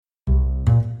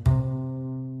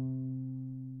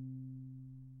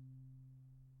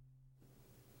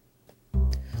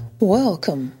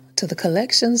Welcome to the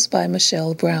Collections by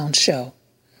Michelle Brown show,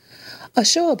 a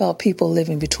show about people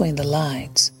living between the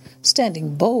lines,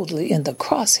 standing boldly in the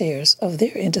crosshairs of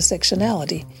their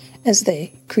intersectionality as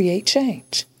they create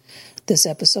change. This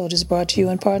episode is brought to you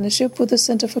in partnership with the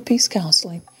Center for Peace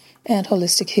Counseling and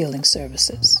Holistic Healing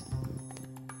Services.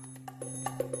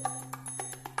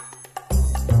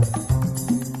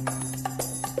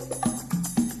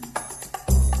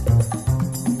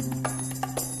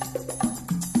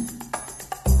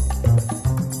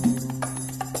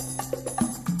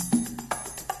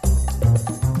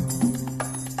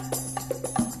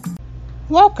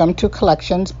 Welcome to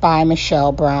Collections by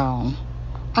Michelle Brown.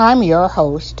 I'm your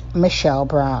host, Michelle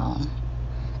Brown.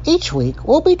 Each week,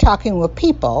 we'll be talking with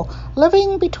people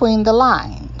living between the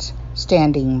lines,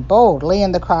 standing boldly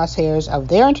in the crosshairs of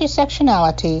their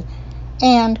intersectionality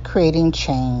and creating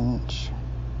change.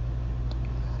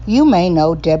 You may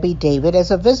know Debbie David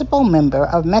as a visible member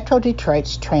of Metro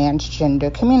Detroit's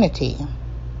transgender community.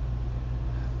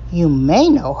 You may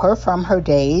know her from her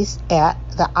days at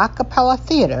the aahCapella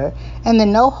Theater in the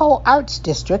NoHo Arts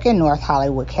District in North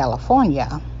Hollywood,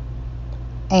 California.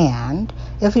 And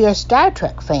if you're a Star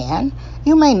Trek fan,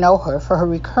 you may know her for her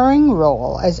recurring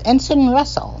role as Ensign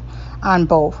Russell on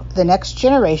both the Next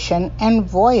Generation and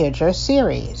Voyager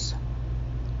series.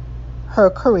 Her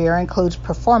career includes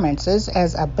performances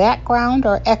as a background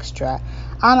or extra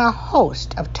on a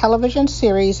host of television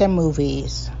series and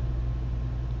movies.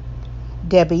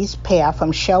 Debbie's path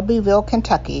from Shelbyville,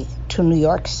 Kentucky to New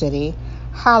York City,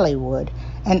 Hollywood,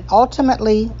 and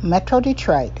ultimately Metro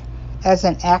Detroit as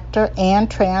an actor and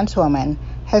trans woman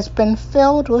has been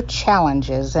filled with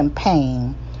challenges and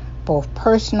pain, both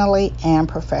personally and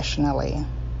professionally.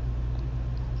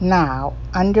 Now,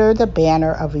 under the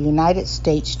banner of the United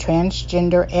States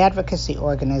Transgender Advocacy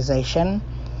organization,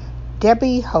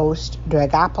 Debbie hosts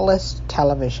Dragopolist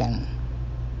television.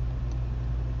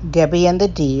 Debbie and the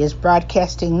D is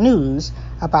broadcasting news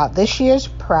about this year's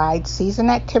Pride season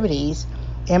activities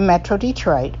in Metro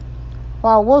Detroit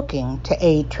while working to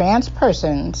aid trans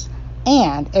persons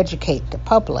and educate the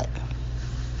public.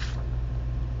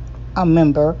 A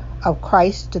member of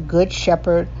Christ the Good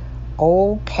Shepherd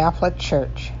Old Catholic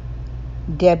Church,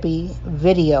 Debbie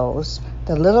videos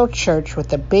the Little Church with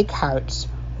the Big Hearts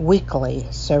weekly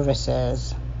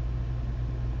services.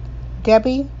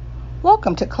 Debbie,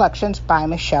 welcome to Collections by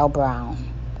Michelle Brown.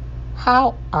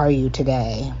 How are you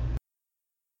today?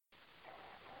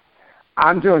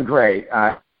 I'm doing great.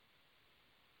 I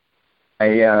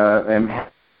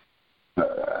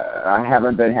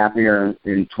haven't been happier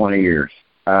in 20 years.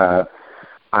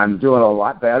 I'm doing a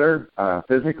lot better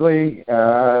physically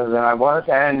than I was,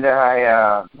 and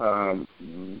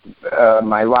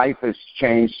my life has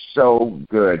changed so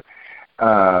good.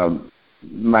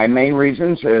 My main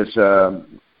reasons is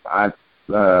I've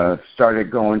started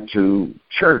going to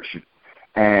church,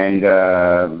 and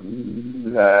I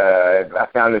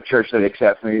found a church that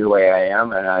accepts me the way I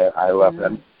am, and I love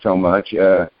them so much.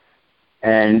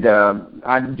 And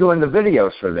I'm doing the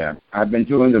videos for them. I've been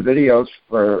doing the videos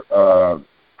for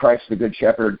Christ the Good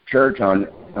Shepherd Church on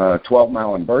 12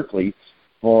 Mile in Berkeley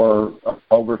for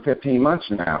over 15 months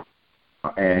now.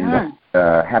 And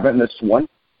having this one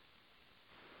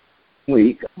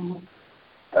week,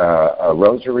 a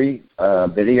rosary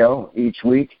video each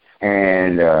week,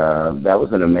 and that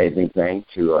was an amazing thing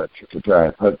to try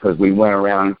to put, because we went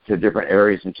around to different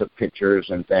areas and took pictures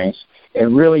and things. It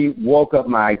really woke up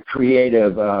my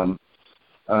creative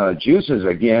juices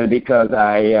again, because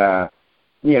I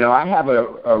have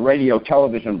a radio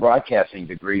television broadcasting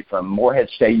degree from Morehead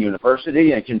State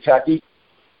University in Kentucky,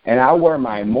 and I wear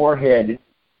my Morehead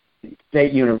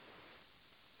State University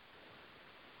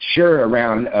shirt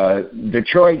around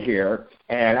Detroit here,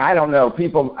 and I don't know,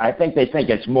 people, I think they think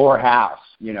it's Morehouse,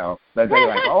 but they're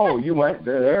like, oh, you went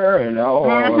there, and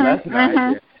well, that's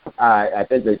nice. I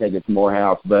think they think it's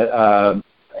Morehouse, but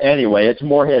anyway, it's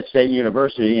Morehead State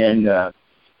University, and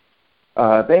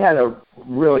they had a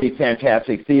really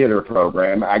fantastic theater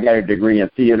program. I got a degree in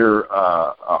theater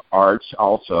arts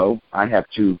also. I have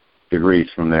 2 degrees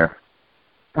from there.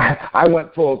 I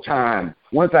went full time.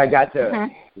 Once I got to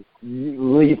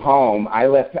leave home, I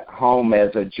left home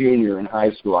as a junior in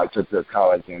high school. I took the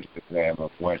college entrance exam,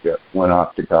 went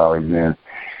off to college then,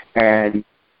 and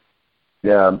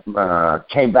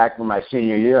came back for my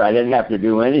senior year. I didn't have to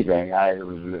do anything. I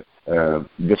was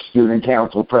the student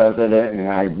council president, and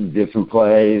I did some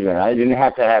plays, and I didn't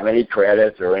have to have any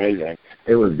credits or anything.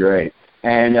 It was great.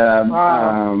 And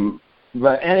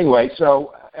but anyway,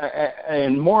 so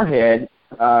in Morehead,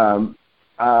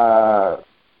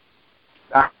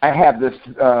 I have this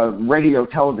radio,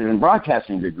 television,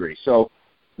 broadcasting degree. So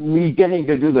me getting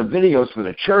to do the videos for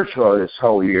the church for this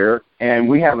whole year, and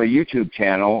we have a YouTube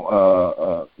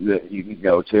channel that you can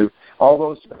go to. All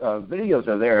those videos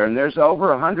are there, and there's over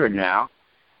 100 now,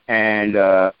 and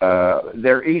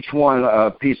they're each one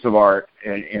a piece of art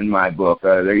in my book.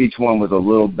 They're each one with a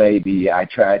little baby. I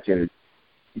try to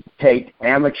take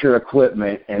amateur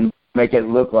equipment and make it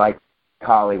look like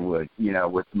Hollywood,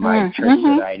 with my tricks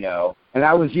that I know. And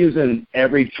I was using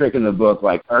every trick in the book,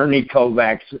 like Ernie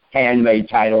Kovac's handmade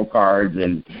title cards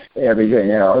and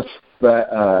everything else,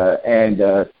 but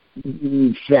and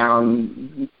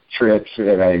sound tricks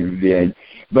that I did.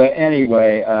 But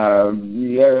anyway,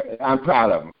 I'm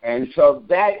proud of them. And so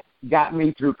that got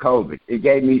me through COVID. It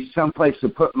gave me some place to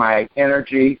put my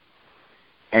energy,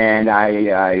 and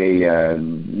I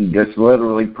just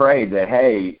literally prayed that,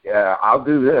 hey, I'll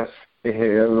do this,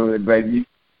 but you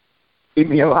keep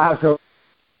me alive. So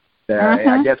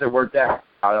I guess it worked out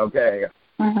okay.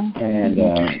 And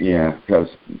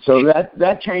so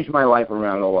that changed my life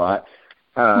around a lot.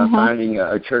 Finding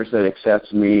a church that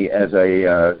accepts me as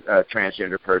a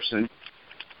transgender person,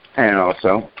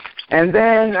 and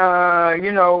then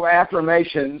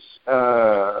affirmations.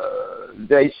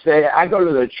 They say I go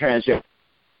to the transgender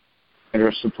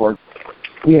support.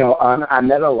 I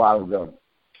met a lot of the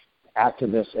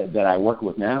activists that I work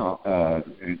with now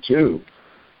too.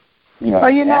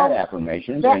 At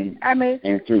affirmations and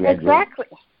through that exactly.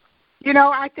 Group.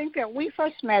 I think that we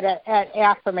first met at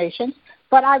affirmations,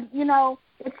 but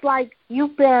it's like you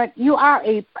are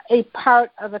a part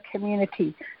of a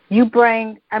community. You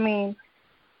bring,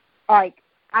 like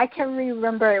I can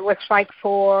remember it was like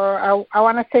for I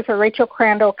want to say for Rachel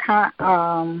Crandall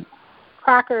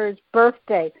Crocker's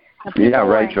birthday. And people were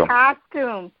Rachel. In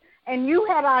costumes, and you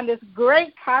had on this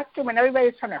great costume, and everybody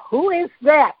was trying to, who is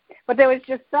that? But there was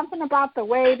just something about the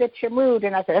way that you moved,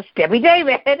 and I said, it's Debbie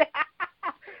David.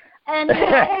 And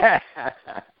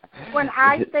when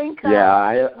I think of,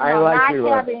 I like to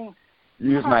having,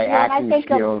 use my acting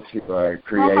skills to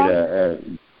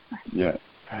create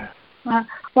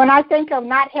when I think of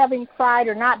not having pride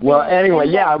or not being Rachel.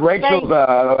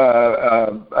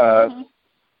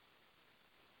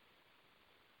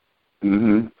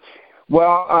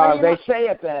 Well, they say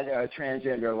at that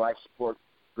transgender life support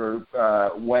group,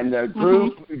 when the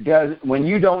group when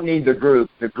you don't need the group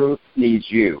needs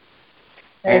you.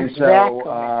 And so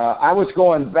I was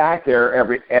going back there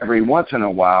every once in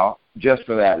a while just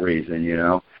for that reason,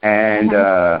 And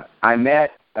I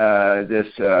met this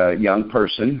young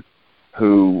person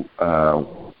who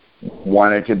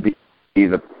wanted to be he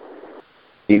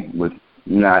was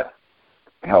not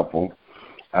helpful,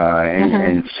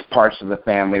 and parts of the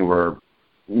family were,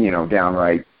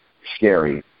 downright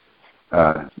scary,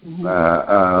 and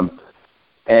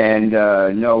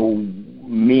no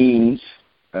means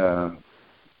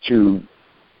to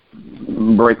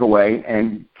break away.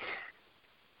 And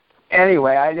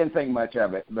anyway, I didn't think much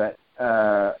of it, but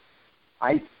that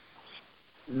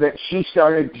she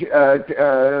started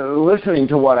listening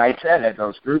to what I said at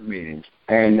those group meetings,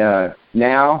 and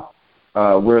now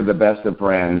we're the best of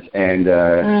friends, and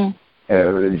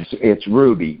it's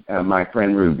Ruby, my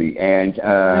friend Ruby, and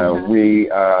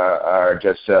we are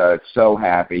just so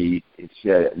happy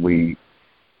that we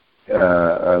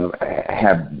have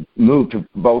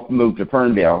both moved to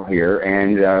Ferndale here,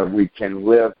 and we can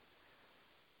live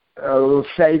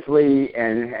safely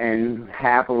and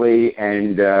happily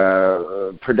and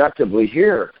productively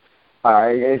here.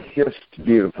 It's just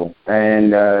beautiful,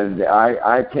 and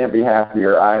I can't be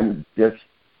happier. I'm just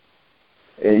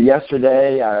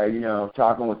yesterday,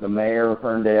 talking with the mayor of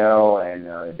Ferndale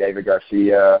and David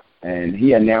Garcia, and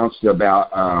he announced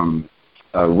about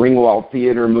Ringwald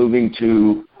Theater moving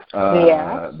to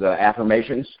the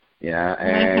affirmations.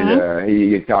 And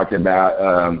he talked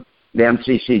about the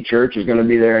MCC Church is going to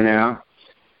be there now.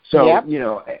 So,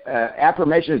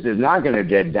 affirmations is not going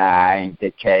to die and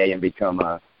decay and become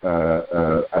a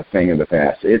thing of the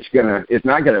past. It's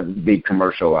not going to be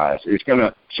commercialized. It's going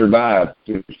to survive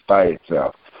despite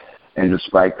itself and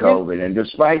despite COVID and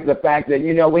despite the fact that,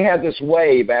 we had this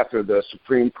wave after the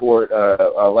Supreme Court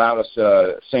allowed us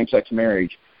same-sex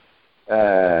marriage.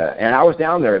 And I was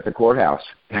down there at the courthouse.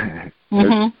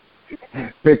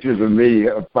 Pictures of me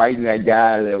fighting that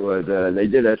guy that was, they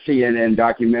did a CNN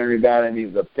documentary about him. He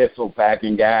was a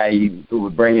pistol-packing guy who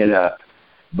would bring in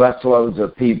busloads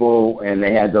of people, and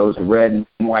they had those red and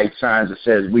white signs that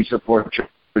says, we support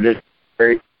tradition.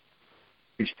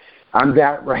 I'm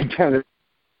down right down there.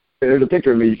 There's a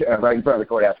picture of me right in front of the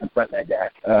courthouse confronting that guy.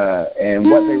 And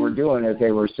what they were doing is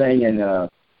they were singing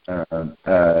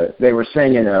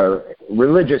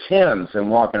religious hymns and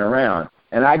walking around.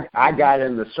 And I got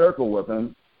in the circle with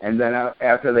them, And then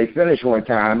after they finished one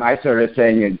time, I started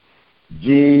singing,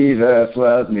 Jesus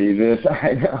loves me, this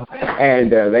I know.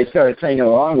 And they started singing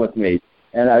along with me.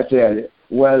 And I said,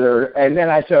 and then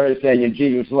I started singing,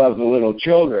 Jesus loves the little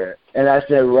children. And I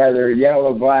said, whether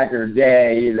yellow, black, or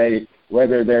gay,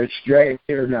 whether they're straight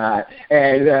or not.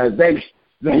 And they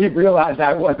realized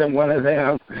I wasn't one of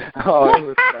them. Oh, it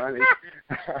was funny.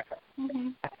 Mm-hmm.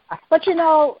 But, Debbie,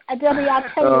 I'll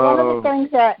tell you, one of the things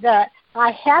that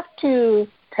I have to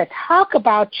talk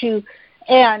about you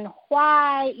and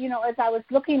why, as I was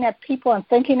looking at people and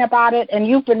thinking about it, and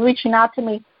you've been reaching out to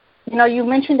me, you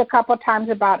mentioned a couple of times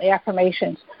about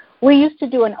affirmations. We used to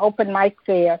do an open mic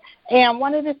there, and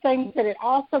one of the things that it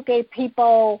also gave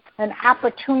people an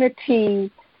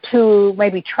opportunity to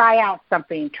maybe try out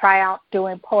something, try out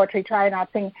doing poetry, trying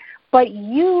out things. But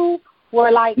you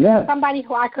were like somebody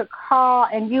who I could call,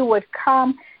 and you would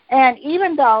come. And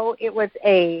even though it was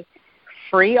a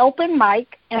free open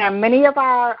mic, and many of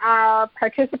our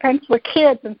participants were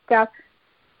kids and stuff,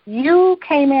 you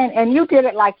came in and you did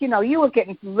it like, you were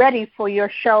getting ready for your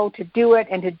show to do it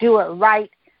and to do it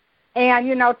right. And,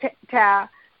 to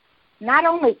not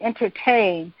only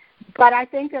entertain, but I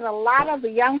think that a lot of the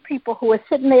young people who were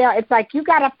sitting there, it's like you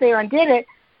got up there and did it,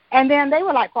 and then they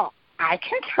were like, well, I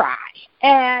can try.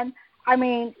 And, I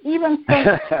mean, even since,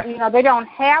 they don't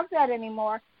have that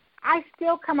anymore, I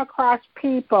still come across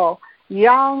people,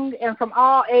 young and from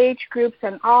all age groups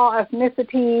and all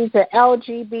ethnicities, the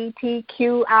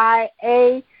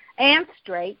LGBTQIA and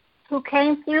straight, who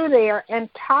came through there and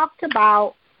talked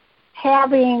about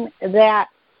having that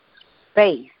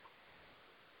space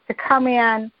to come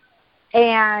in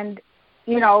and,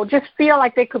 just feel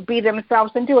like they could be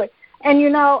themselves and do it. And,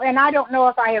 and I don't know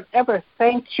if I have ever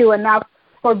thanked you enough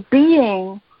for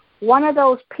being one of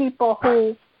those people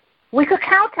who we could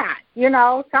count on.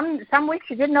 Some weeks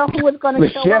you didn't know who was going to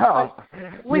show up.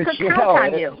 We could count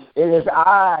on you. It is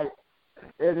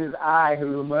I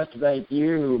who must thank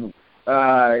you.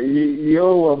 You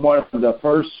were one of the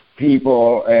first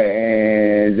people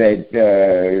that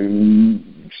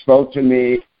spoke to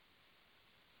me,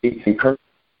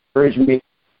 encouraged me,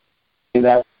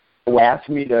 that asked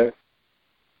me to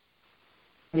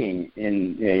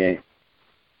in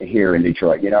here in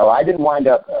Detroit. I didn't wind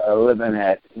up living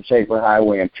at Schaefer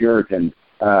Highway in Puritan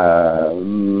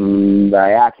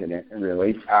by accident,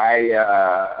 really.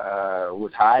 I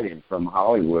was hiding from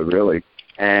Hollywood, really,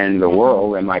 and the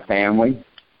world and my family.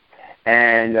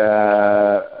 And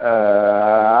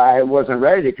I wasn't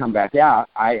ready to come back out.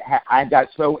 I got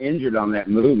so injured on that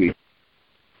movie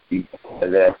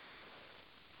that,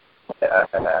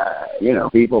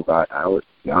 people thought I was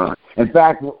gone. In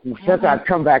fact, since I've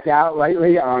come back out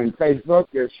lately on Facebook,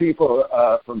 there's people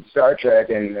from Star Trek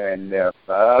and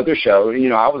other shows.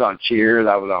 I was on Cheers,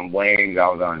 I was on Wings, I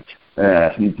was on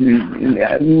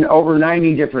over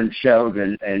 90 different shows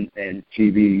and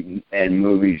TV and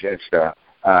movies and stuff.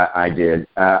 I did.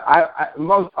 A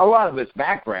lot of it's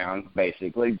background,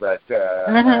 basically, but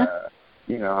I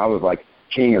was like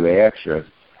king of the extras.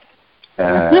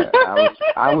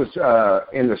 I was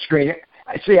in the screen.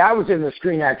 See, I was in the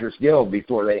Screen Actors Guild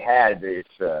before they had this.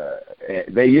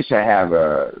 They used to have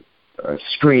a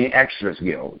Screen Extras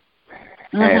Guild,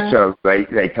 and so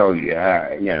they told you,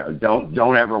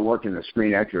 don't ever work in the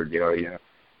Screen Extras Guild,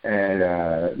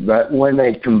 And but when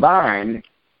they combined,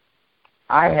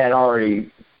 I had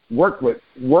already worked with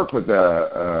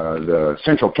the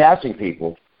central casting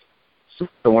people.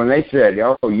 So when they said,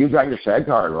 "Oh, you got your SAG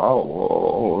card,"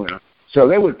 so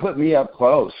they would put me up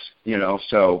close,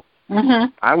 So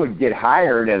I would get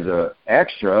hired as a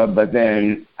extra, but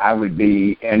then I would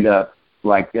end up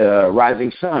like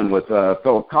Rising Sun with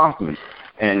Philip Kaufman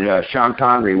and Sean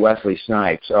Connery, Wesley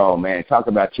Snipes. Oh man, talk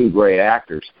about two great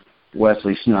actors,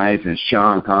 Wesley Snipes and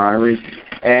Sean Connery.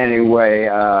 Anyway,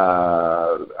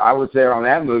 I was there on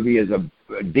that movie as a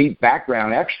deep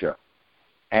background extra.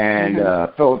 And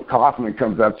Philip Kaufman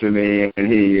comes up to me,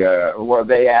 and they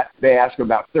asked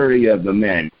about 30 of the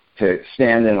men to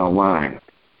stand in a line.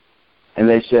 And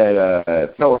they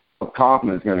said, Philip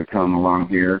Kaufman is going to come along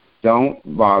here. Don't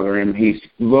bother him. He's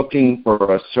looking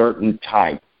for a certain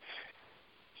type.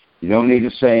 You don't need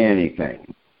to say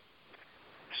anything.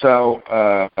 So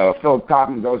Philip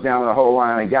Kaufman goes down the whole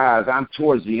line of guys. I'm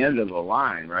towards the end of the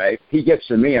line, right? He gets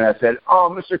to me, and I said,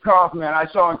 "Oh, Mr. Kaufman, I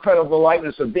saw Incredible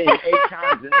Likeness of Being 8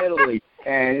 times in Italy,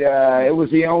 and it was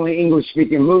the only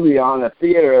English-speaking movie on the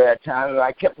theater at that time. And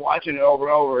I kept watching it over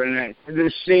and over, and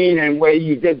this scene and way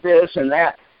you did this and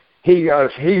that." He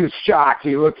was shocked.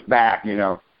 He looks back,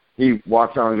 He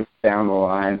walks on down the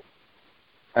line.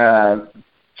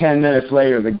 10 minutes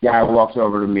later, the guy walks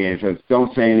over to me and says,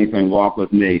 "Don't say anything, walk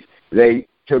with me." They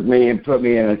took me and put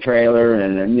me in a trailer,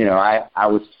 and then, you know, I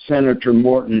was Senator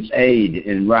Morton's aide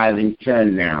in Rising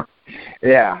Sun now.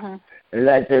 Yeah,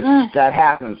 that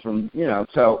happens from, you know,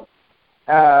 so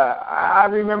I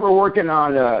remember working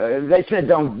on, they said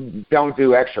don't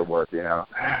do extra work, you know,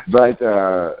 but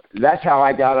that's how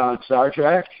I got on Star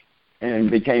Trek and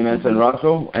became Ensign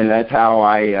Russell, and that's how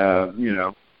I, you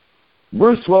know,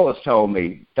 Bruce Willis told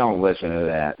me, don't listen to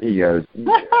that. He goes,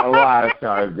 a lot of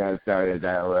stars got started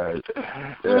that way.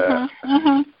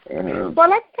 Well,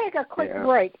 let's take a quick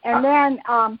break. And then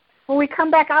when we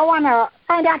come back, I want to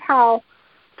find out how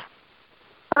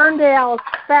Ferndale's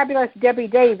fabulous Debbie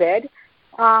David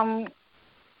right.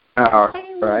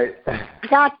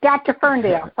 got to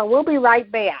Ferndale. So we'll be right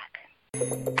back.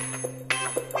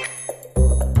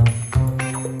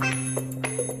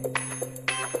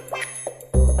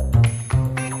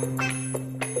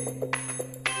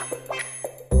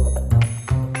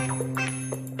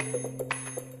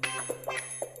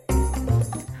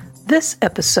 This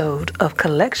episode of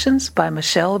Collections by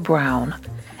Michelle Brown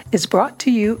is brought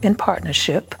to you in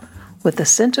partnership with the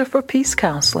Center for Peace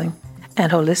Counseling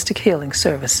and Holistic Healing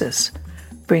Services,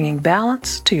 bringing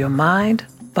balance to your mind,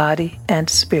 body, and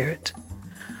spirit.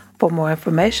 For more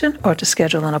information or to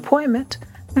schedule an appointment,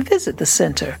 visit the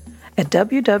center at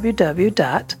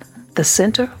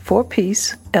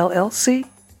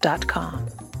www.thecenterforpeacellc.com.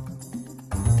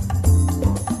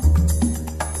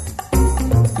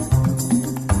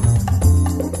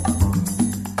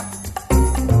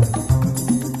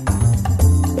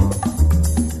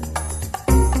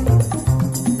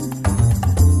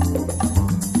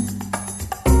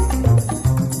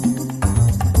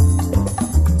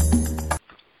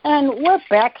 We're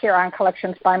back here on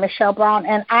Collections by Michelle Brown,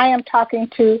 and I am talking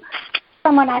to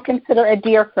someone I consider a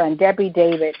dear friend, Debbie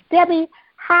David. Debbie,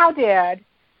 how did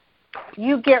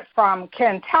you get from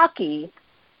Kentucky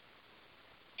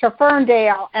to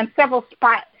Ferndale and several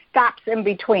stops in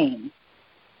between?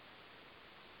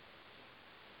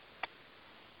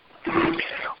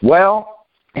 Well,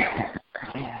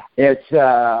 it's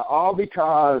all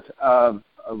because of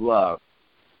love.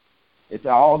 It's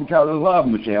all because of love,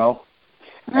 Michelle.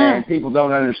 And people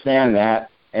don't understand that,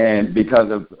 and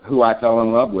because of who I fell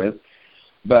in love with.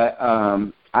 But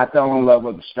I fell in love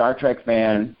with a Star Trek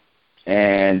fan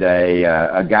and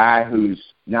a guy who's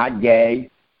not gay.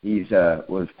 He's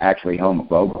was actually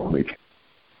homophobic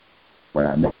when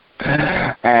I met.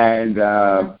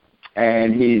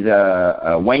 And he's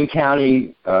a Wayne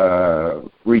County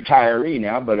retiree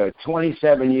now, but a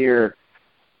 27-year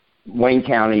Wayne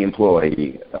County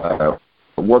employee.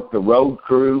 Worked the road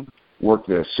crew. Worked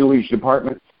the sewage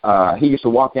department. He used to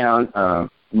walk down,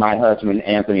 my husband,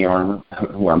 Anthony Armour,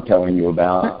 who I'm telling you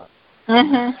about.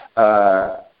 That's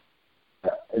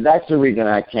the reason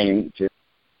I came to.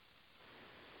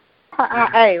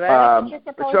 Hey, right? You're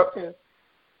supposed to.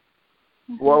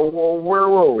 Well, where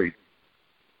were we?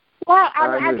 Well,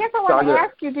 I guess I want to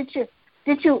ask you, did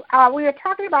you, we were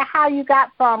talking about how you got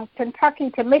from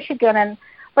Kentucky to Michigan,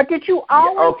 but did you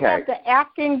always have the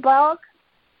acting bug?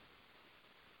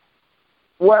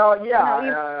 Well,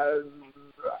 yeah,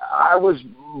 I was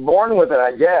born with it,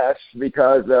 I guess,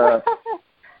 because,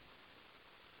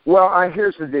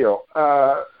 here's the deal.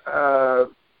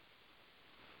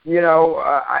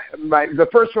 The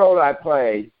first role I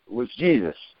played was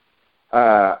Jesus.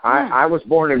 I was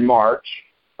born in March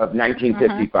of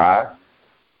 1955,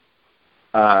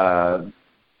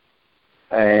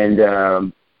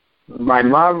 and my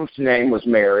mom's name was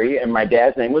Mary, and my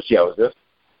dad's name was Joseph.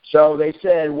 So they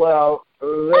said, well,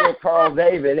 little Carl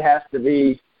David has to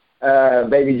be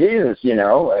baby Jesus, you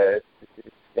know. It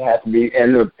has to be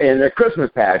in the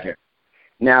Christmas pageant.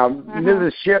 Now,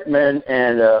 Mrs. Shipman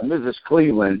and Mrs.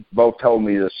 Cleveland both told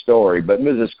me this story, but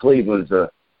Mrs. Cleveland's the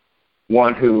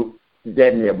one who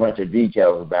gave me a bunch of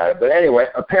details about it. But anyway,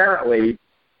 apparently,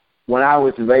 when I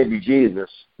was the baby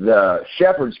Jesus, the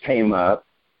shepherds came up,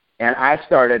 and I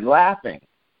started laughing.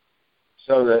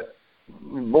 So the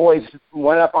boys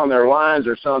went up on their lines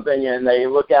or something, and they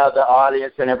looked out at the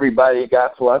audience, and everybody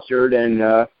got flustered, and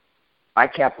I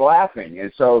kept laughing.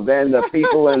 And so then the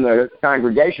people in the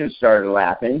congregation started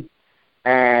laughing,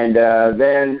 and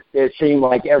then it seemed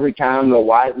like every time the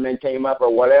wise men came up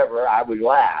or whatever, I would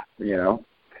laugh, you know.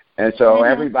 And so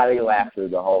everybody laughed through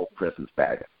the whole Christmas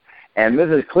pageant. And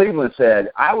Mrs. Cleveland said,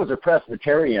 I was a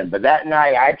Presbyterian, but that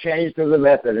night I changed to the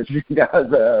Methodist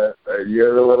because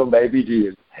you're the little baby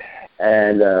Jesus.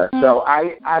 And so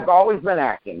I've always been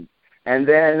acting. And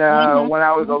then when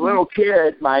I was a little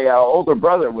kid, my older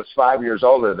brother was 5 years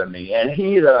older than me. And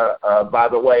he's, by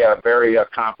the way, a very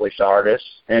accomplished artist.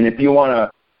 And if you want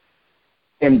to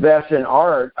invest in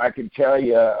art, I can tell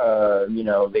you,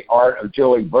 the art of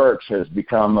Joey Burks has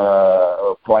become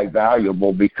quite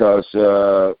valuable because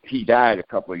he died a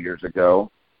couple of years ago,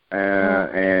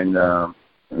 and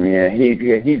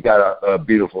he's got a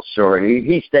beautiful story.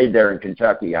 He stayed there in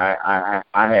Kentucky. I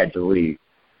had to leave.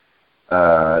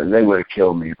 They would have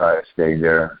killed me if I had stayed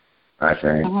there, I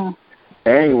think.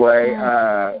 Anyway,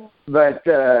 but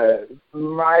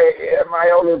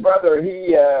my older brother,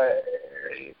 he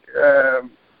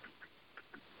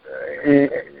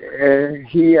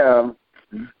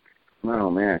oh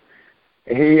man,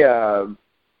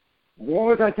 what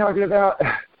was I talking about?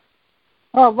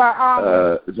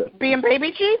 Being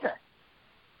baby Jesus.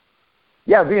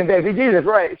 Yeah, being baby Jesus,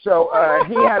 right. So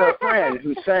he had a friend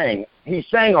who sang. He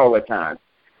sang all the time.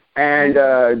 And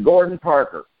Gordon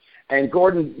Parker. And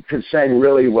Gordon could sing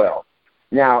really well.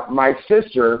 Now, my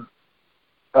sister,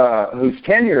 who's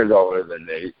 10 years older than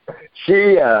me,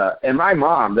 she and my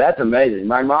mom, that's amazing.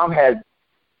 My mom had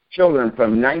children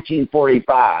from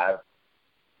 1945,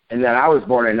 and then I was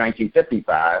born in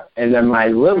 1955, and then my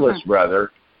littlest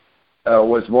brother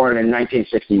was born in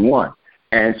 1961.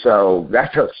 And so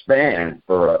that's a span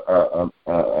for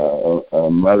a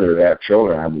mother to have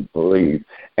children, I would believe.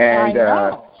 And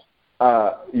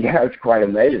yeah, it's quite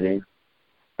amazing.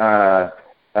 But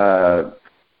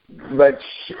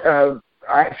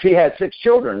she had 6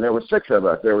 children. There were 6 of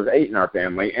us. There was 8 in our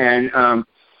family. And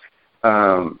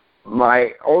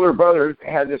my older brother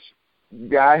had this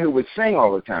guy who would sing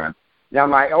all the time. Now,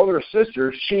 my older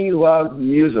sister, she loved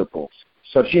musicals.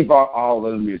 So she bought all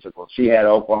those musicals. She had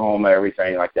Oklahoma,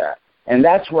 everything like that. And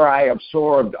that's where I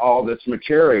absorbed all this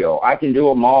material. I can do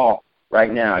them all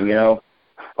right now,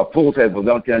 A pool table,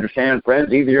 don't you understand,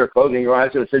 friends? Either you're closing your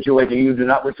eyes to a situation you do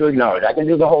not wish to acknowledge. I can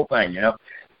do the whole thing,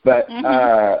 But,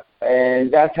 and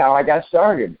that's how I got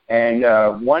started. And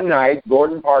one night,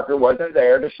 Gordon Parker wasn't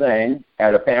there to sing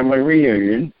at a family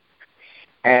reunion.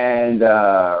 And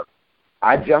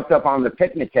I jumped up on the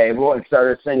picnic table and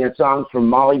started singing songs from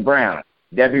Molly Brown.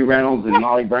 Debbie Reynolds and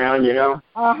Molly Brown,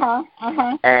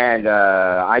 And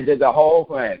I did the whole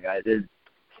thing. I did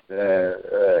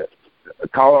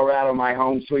Colorado, My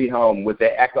Home Sweet Home, with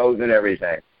the echoes and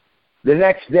everything. The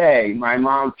next day, my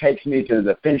mom takes me to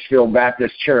the Finchville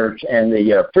Baptist Church, and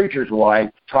the preacher's wife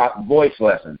taught voice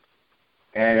lessons.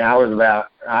 And I was about,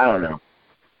 I don't know.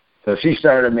 So she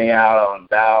started me out on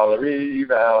Valerie,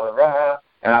 Valera,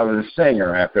 and I was a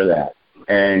singer after that.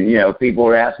 And, people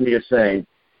would ask me to sing.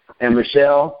 And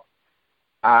Michelle,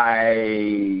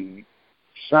 I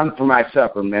sung for my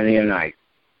supper many a night.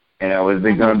 And it was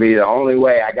going to be the only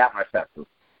way I got my supper.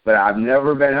 But I've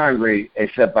never been hungry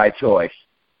except by choice.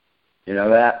 You know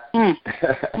that?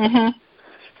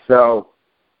 So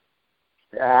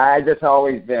I just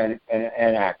always been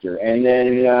an actor. And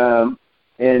then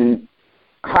in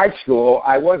high school,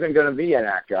 I wasn't going to be an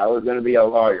actor. I was going to be a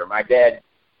lawyer. My dad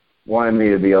wanted me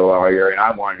to be a lawyer, and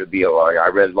I wanted to be a lawyer. I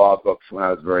read law books when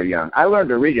I was very young. I learned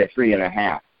to read at 3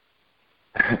 1/2.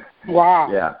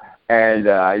 Wow. Yeah. And,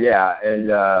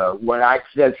 when I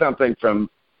said something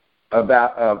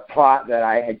about a plot that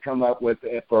I had come up with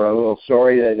for a little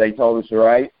story that they told us to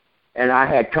write, and I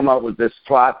had come up with this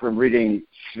plot from reading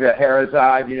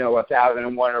Scheherazade,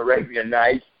 1001 Arabian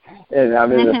Nights, and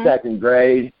I'm in the 2nd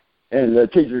grade, and the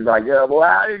teacher's like, yeah, well,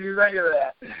 how did you think of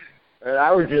that? And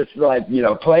I was just like,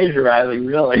 plagiarizing,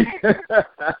 really.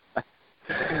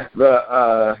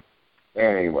 But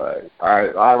anyway,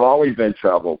 I've always been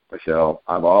trouble, Michelle.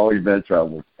 I've always been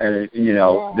trouble. And,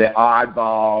 the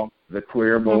oddball, the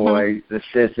queer boy, the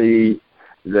sissy,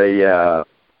 the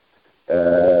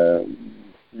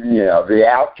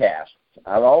outcast.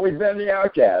 I've always been the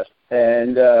outcast.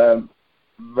 And,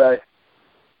 but,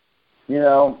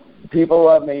 people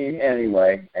love me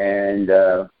anyway, and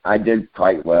I did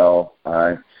quite well.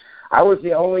 I was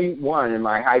the only one in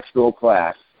my high school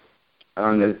class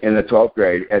in the 12th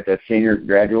grade at the senior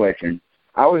graduation.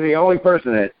 I was the only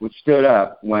person that stood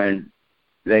up when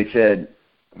they said,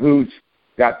 who's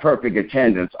got perfect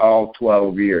attendance all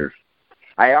 12 years.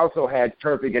 I also had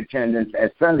perfect attendance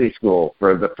at Sunday school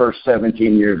for the first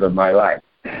 17 years of my life.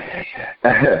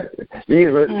 This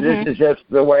is just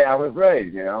the way I was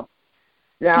raised, Now,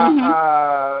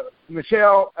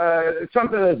 Michelle,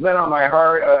 something that's been on my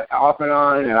heart off and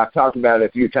on, and I've talked about it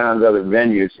a few times other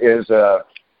venues, is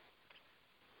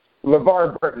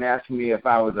LeVar Burton asked me if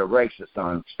I was a racist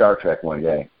on Star Trek one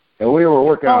day. And we were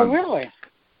working on... Oh, really?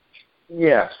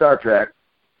 Yeah, Star Trek.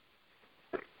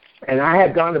 And I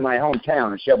had gone to my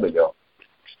hometown in Shelbyville.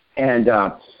 And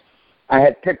I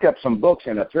had picked up some books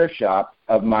in a thrift shop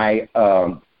of my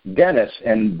dentist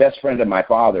and best friend of my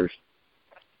father's,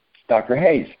 Dr.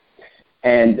 Hayes.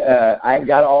 And I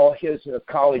got all his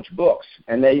college books,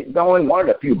 and they only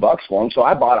wanted a few bucks for them, so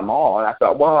I bought them all. And I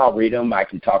thought, well, I'll read them. I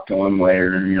can talk to him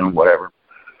later, whatever.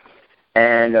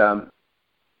 And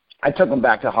I took them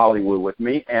back to Hollywood with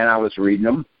me, and I was reading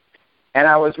them. And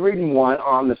I was reading one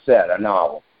on the set, a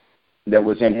novel that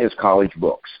was in his college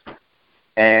books.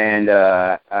 And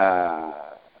I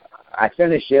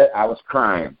finished it. I was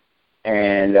crying.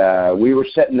 And we were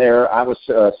sitting there. I was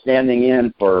standing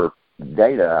in for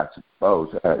Data, I suppose.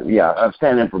 I was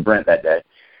standing in for Brent that day.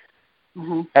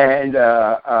 Mm-hmm. And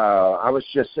I was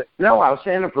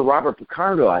standing in for Robert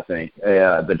Picardo, I think,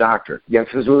 the doctor. Yeah,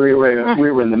 because we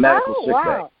were in the medical sick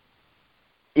bay.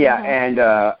 Yeah,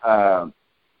 mm-hmm. And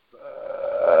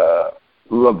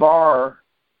LeVar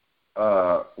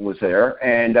was there,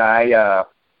 and I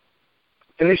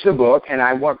finished the book, and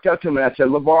I walked up to him and I said,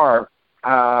 LeVar,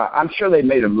 I'm sure they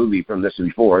made a movie from this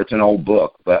before. It's an old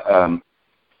book, but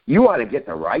you ought to get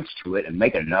the rights to it and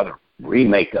make another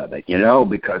remake of it,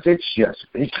 because it's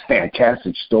a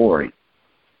fantastic story.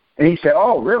 And he said,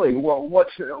 oh, really? Well,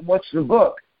 what's the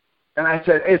book? And I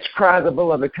said, it's Cry the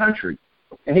Beloved Country.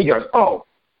 And he goes, oh,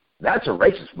 that's a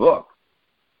racist book.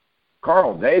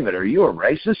 Carl David, are you a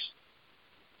racist?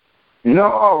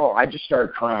 No, I just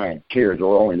started crying. Tears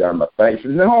rolling down my face.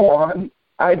 No,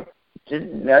 I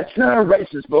didn't. That's not a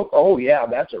racist book. Oh, yeah,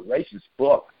 that's a racist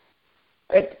book.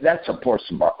 That supports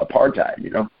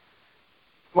apartheid,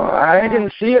 Well, I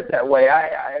didn't see it that way.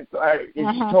 I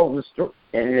just told the story,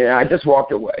 and I just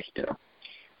walked away,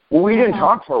 Well, we didn't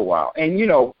talk for a while. And,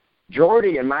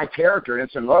 Jordy and my character,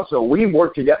 Ensign Russell, we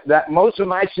worked together. That most of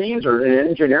my scenes are in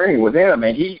engineering with him,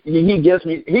 and he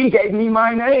gave me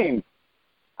my name.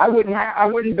 I wouldn't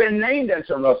have been named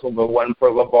Ensign Russell if it wasn't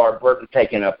for LeVar Burton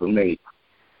taking up for me.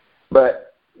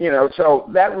 But, so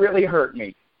that really hurt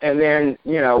me. And then,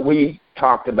 we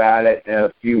talked about it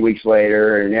a few weeks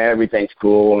later, and everything's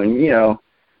cool, and,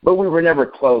 but we were never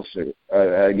closer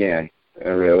again,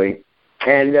 really.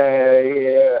 And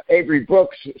Avery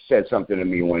Brooks said something to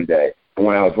me one day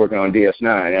when I was working on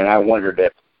DS9, and I wondered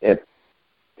if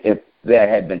that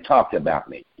had been talked about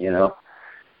me,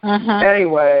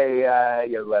 Anyway,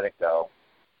 you let it go.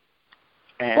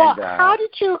 And, well, how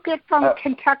did you get from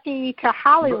Kentucky to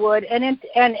Hollywood and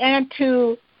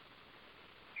into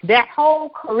that whole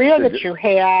career that you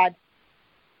had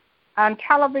on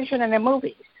television and in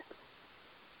movies?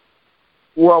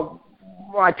 Well,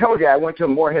 I told you I went to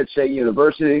Morehead State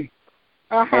University,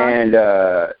 and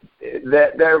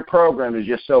their program is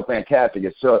just so fantastic.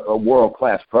 It's a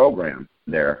world-class program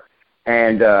there.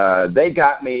 And they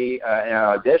got me an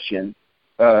audition.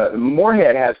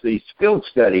 Morehead has these field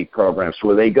study programs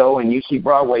where they go and you see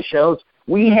Broadway shows.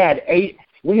 We had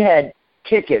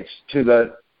tickets to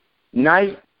the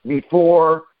night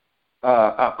before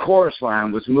a chorus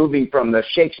line was moving from the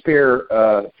Shakespeare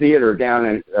Theater down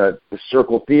in the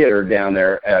Circle Theater down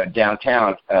there,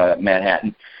 downtown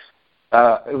Manhattan.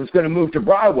 It was going to move to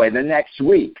Broadway the next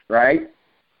week, right?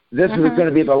 This was going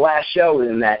to be the last show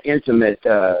in that intimate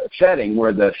setting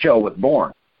where the show was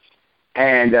born.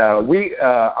 And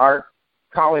our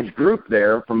college group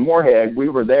there from Morehead, we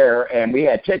were there, and we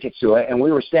had tickets to it, and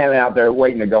we were standing out there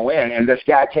waiting to go in, and this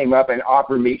guy came up and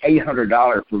offered me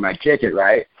 $800 for my ticket,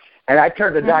 right? And I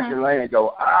turned to Dr. Lane and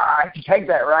go, I can take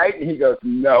that, right? And he goes,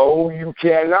 no, you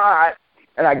cannot.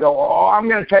 And I go, oh, I'm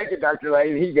going to take it, Dr.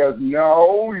 Lane. And he goes,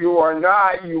 no, you are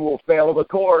not. You will fail the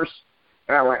course.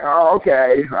 And I went, oh,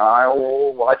 okay, I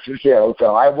will watch the show.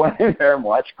 So I went in there and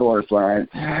watched Chorus Line.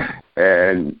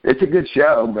 And it's a good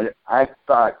show, but I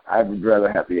thought I would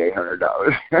rather have the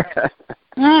 $800.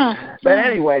 But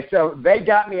anyway, so they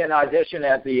got me an audition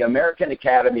at the American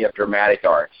Academy of Dramatic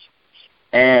Arts.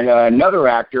 And another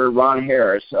actor, Ron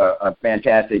Harris, a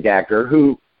fantastic actor,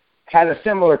 who had a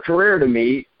similar career to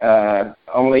me,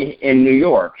 only in New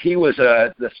York. He was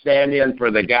the stand-in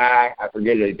for the guy, I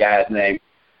forget the guy's name,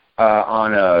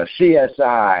 on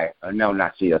CSI, no,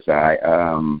 not CSI,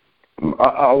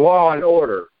 a Law and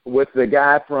Order with the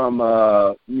guy from,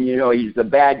 he's the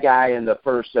bad guy in the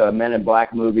first Men in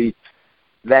Black movie.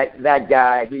 That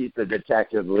guy, he's the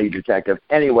detective, the lead detective.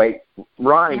 Anyway,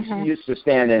 Ronnie used to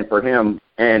stand in for him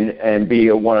and be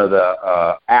one of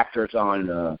the actors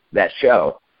on that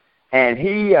show. And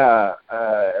he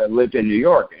lived in New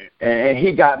York, and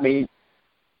he got me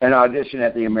an audition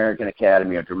at the American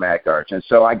Academy of Dramatic Arts. And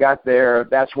so I got there.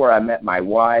 That's where I met my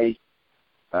wife.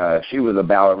 She was a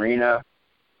ballerina.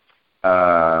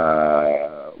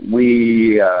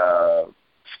 We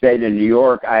stayed in New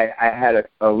York. I had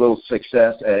a little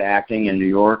success at acting in New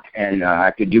York, and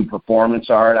I could do performance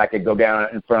art. I could go down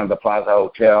in front of the Plaza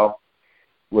Hotel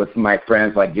with my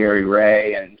friends like Gary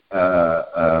Ray and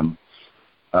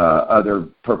other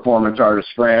performance artist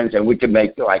friends, and we could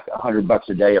make like $100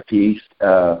 a day a piece,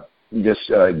 just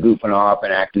goofing off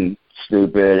and acting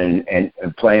stupid and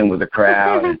playing with the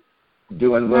crowd and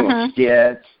doing little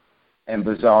skits and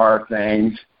bizarre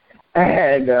things.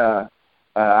 And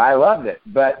I loved it.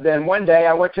 But then one day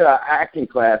I went to an acting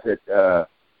class at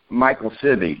Michael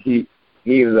Civey.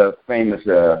 He was a famous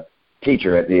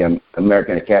teacher at the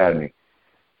American Academy.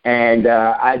 And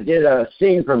I did a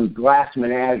scene from Glass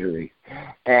Menagerie,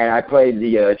 and I played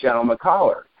the gentleman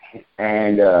caller.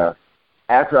 And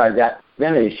after I got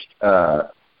finished,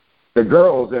 the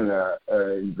girls in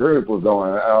the group were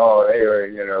going, oh, they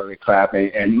were, they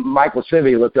clapping. And Michael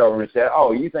Civey looked over and said,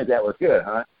 oh, you think that was good,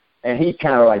 huh? And he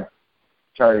kind of like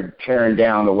started tearing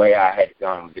down the way I had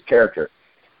done with the character.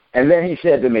 And then he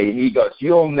said to me, he goes,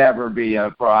 you'll never be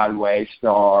a Broadway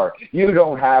star. You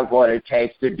don't have what it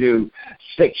takes to do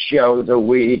 6 shows a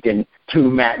week and 2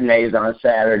 matinees on a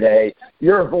Saturday.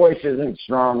 Your voice isn't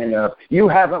strong enough. You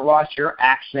haven't lost your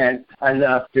accent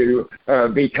enough to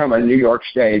become a New York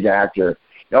stage actor.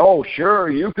 Oh, sure,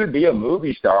 you could be a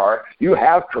movie star. You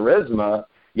have charisma.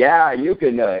 Yeah, you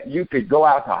could go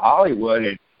out to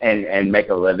Hollywood and make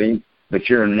a living, but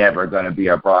you're never going to be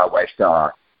a Broadway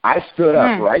star. I stood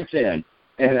up right then,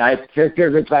 and I took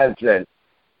her to class and said,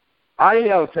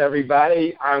 adios,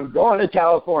 everybody. I'm going to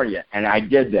California. And I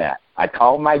did that. I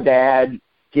called my dad.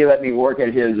 He let me work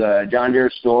at his John Deere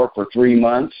store for 3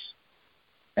 months,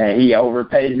 and he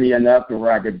overpaid me enough to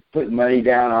where I could put money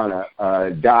down on a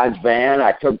Dodge van.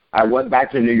 I went back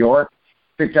to New York,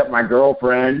 picked up my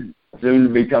girlfriend, soon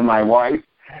to become my wife,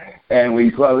 and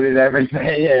we loaded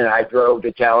everything, and I drove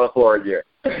to California,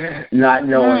 not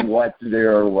knowing what to do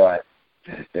or what.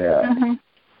 Yeah.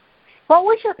 What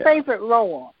was your favorite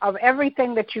role of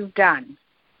everything that you've done?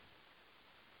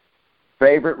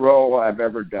 Favorite role I've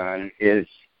ever done is,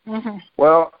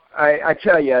 well, I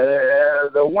tell you,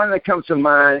 the one that comes to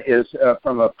mind is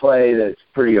from a play that's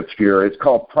pretty obscure. It's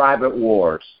called Private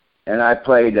Wars, and I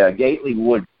played Gately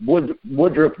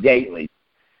Woodruff Gately.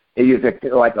 He was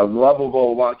like a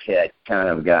lovable lunkhead kind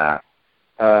of guy,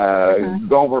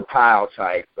 Gomer Pyle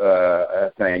type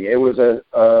thing. It was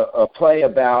a play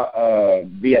about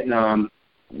Vietnam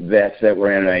vets that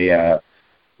were in a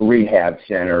rehab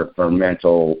center for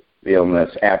mental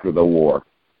illness after the war.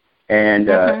 And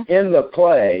in the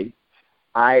play,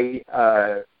 I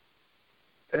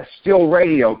steal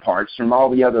radio parts from all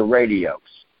the other radios.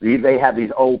 They have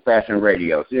these old-fashioned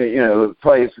radios. The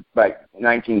play is like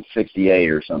 1968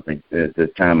 or something at the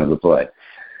time of the play.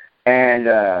 And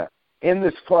in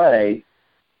this play,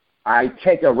 I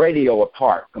take a radio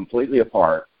completely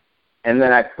apart, and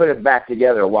then I put it back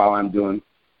together while I'm doing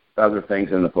other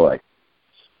things in the play.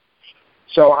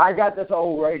 So I got this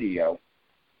old radio,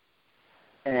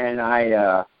 and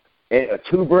a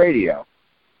tube radio,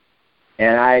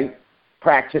 and I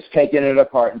practiced taking it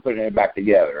apart and putting it back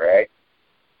together, right?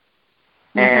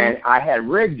 And I had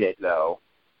rigged it, though,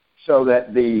 so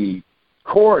that the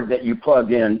cord that you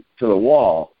plugged in to the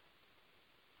wall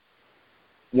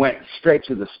went straight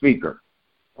to the speaker.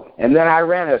 And then I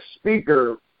ran a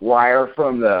speaker wire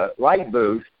from the light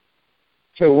booth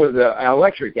to where the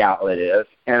electric outlet is,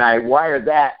 and I wired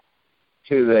that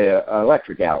to the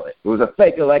electric outlet. It was a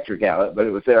fake electric outlet, but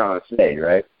it was there on the stage,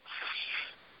 right?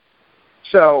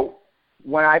 So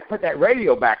when I put that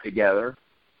radio back together,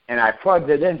 and I plugged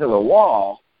it into the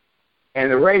wall, and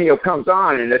the radio comes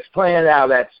on, and it's playing out of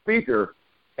that speaker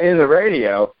in the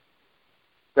radio,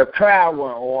 the crowd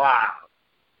went, wow.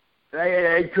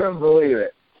 They couldn't believe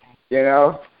it,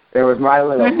 It was my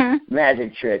little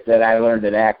magic trick that I learned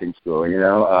at acting school,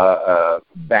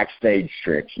 backstage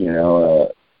tricks,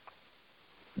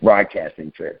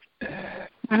 broadcasting tricks.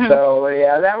 So,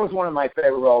 yeah, that was one of my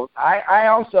favorite roles. I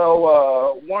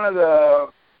also, one of the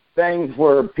things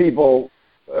where people...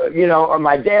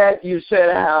 my dad, you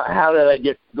said, how did I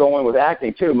get going with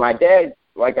acting, too? My dad,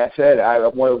 like I said, I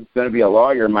was going to be a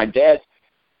lawyer. My dad,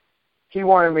 he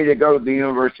wanted me to go to the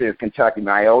University of Kentucky.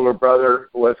 My older brother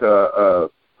was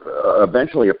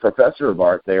eventually a professor of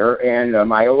art there, and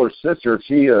my older sister,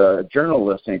 she a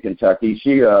journalist in Kentucky.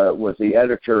 She was the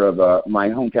editor of my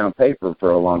hometown paper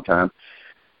for a long time.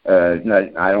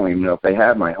 I don't even know if they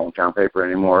have my hometown paper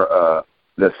anymore,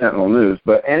 the Sentinel News.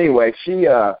 But anyway,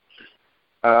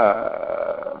 my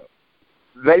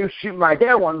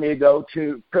dad wanted me to go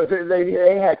to, because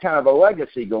they had kind of a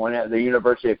legacy going at the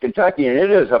University of Kentucky, and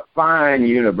it is a fine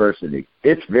university.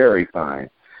 It's very fine.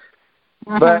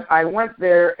 But I went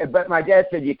there, but my dad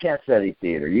said, you can't study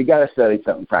theater. You got to study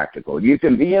something practical. You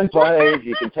can be in plays,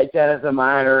 you can take that as a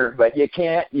minor, but you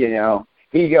can't,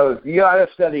 he goes, you ought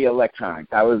to study electronics.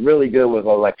 I was really good with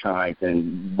electronics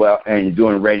and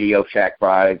doing Radio Shack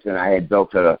products, and I had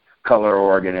built a color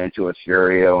organ into a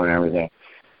stereo and everything.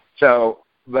 So,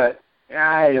 but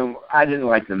I didn't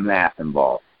like the math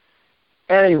involved.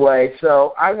 Anyway,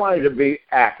 so I wanted to be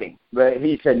acting, but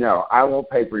he said, no, I won't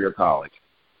pay for your college.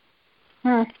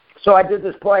 So I did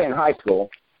this play in high school,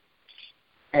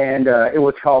 and it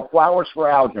was called Flowers for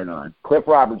Algernon. Cliff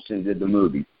Robertson did the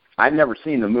movie. I'd never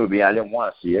seen the movie. I didn't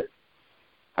want to see it.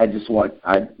 I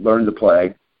learned to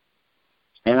play,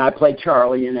 and I played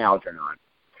Charlie in Algernon.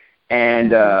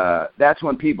 And that's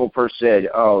when people first said,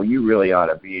 oh, you really ought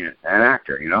to be an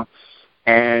actor, you know.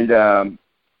 And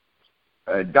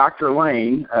Dr.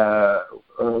 Lane,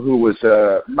 who was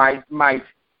my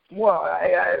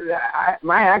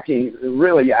acting,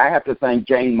 really, I have to thank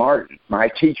Jane Martin, my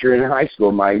teacher in high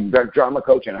school, my drama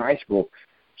coach in high school.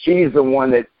 She's the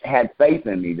one that had faith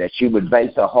in me, that she would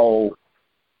base a whole,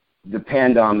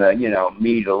 depend on the, you know,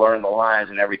 me to learn the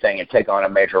lines and everything and take on a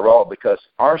major role, because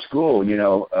our school, you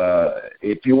know,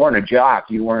 if you weren't a jock,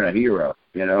 you weren't a hero,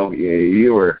 you know,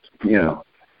 you were, you know.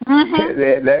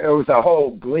 It was a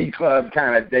whole Glee Club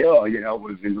kind of deal, you know. It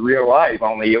was in real life,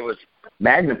 only it was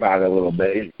magnified a little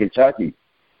bit in Kentucky.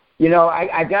 You know,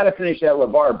 I got to finish that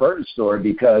LeVar Burton story,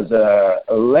 because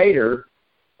later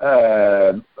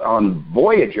on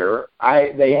Voyager,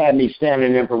 they had me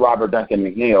standing in for Robert Duncan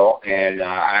McNeil, and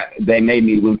they made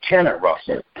me Lieutenant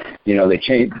Russell. You know, they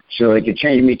changed so they could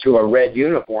change me to a red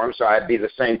uniform, so I'd be the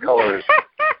same color as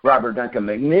Robert Duncan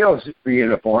McNeil's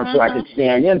uniform, so I could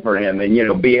stand in for him and, you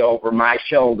know, be over my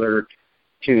shoulder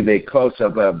to the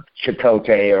close-up of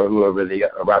Chakotay or whoever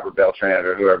Robert Beltran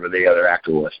or whoever the other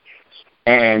actor was.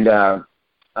 And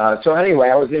so anyway,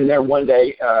 I was in there one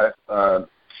day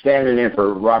standing in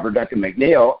for Robert Duncan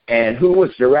McNeil, and who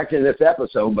was directing this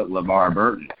episode but LeVar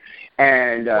Burton.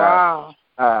 And Wow.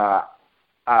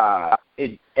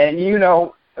 And you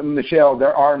know, Michelle,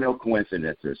 there are no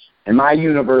coincidences. In my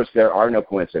universe, there are no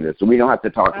coincidences. We don't have to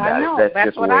talk about it. That's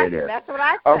just the way it is. That's what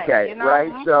I say. Okay, you know?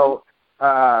 right? So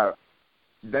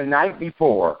the night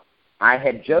before, I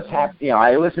had just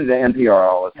I listen to NPR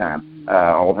all the time,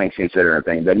 all things considered and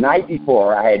things. The night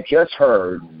before, I had just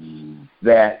heard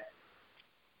that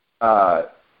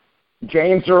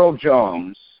James Earl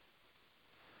Jones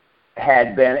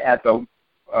had been at the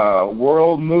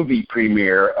world movie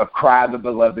premiere of Cry the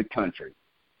Beloved Country,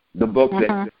 the book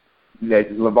that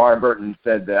LeVar Burton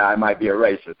said that I might be a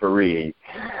racist for reading.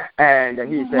 And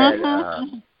he said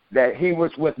that he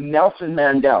was with Nelson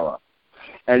Mandela.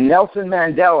 And Nelson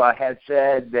Mandela had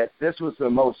said that this was the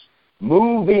most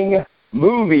moving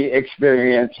movie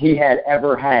experience he had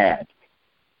ever had.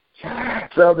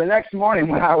 So the next morning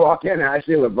when I walk in and I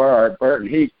see LeVar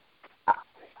Burton,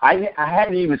 I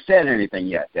hadn't even said anything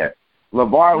yet there.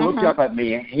 LeVar looked up at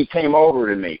me, and he came over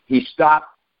to me. He stopped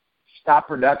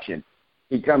production.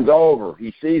 He comes over.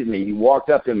 He sees me. He walked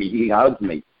up to me. He hugs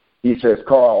me. He says,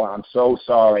 Carl, I'm so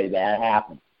sorry that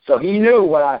happened. So he knew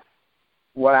what I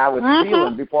was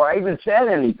feeling before I even said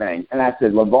anything. And I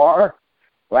said, LeVar,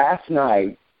 last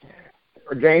night,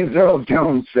 James Earl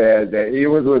Jones said that he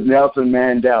was with Nelson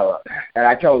Mandela. And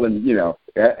I told him, you know,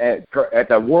 at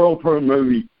the world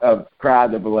premiere of Cry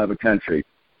the Beloved Country.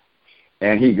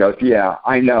 And he goes, yeah,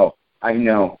 I know. I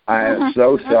am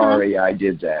so sorry I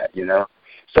did that, you know.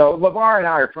 So LeVar and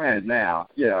I are friends now,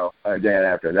 you know, again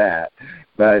after that.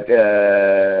 But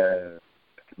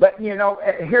you know,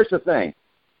 here's the thing.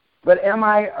 But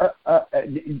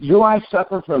do I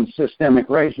suffer from systemic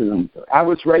racism? I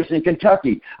was raised in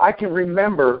Kentucky. I can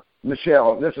remember,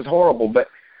 Michelle, this is horrible, but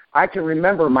I can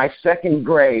remember my second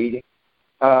grade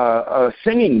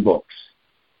singing books.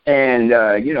 And,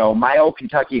 you know, My Old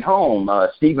Kentucky Home,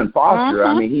 Stephen Foster,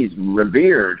 I mean, he's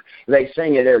revered. They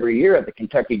sing it every year at the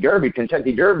Kentucky Derby.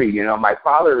 Kentucky Derby, you know, my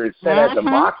father is set at the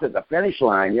box at the finish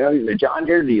line. You know, he's a John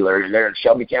Deere dealer there in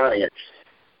Shelby County.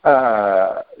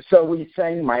 So we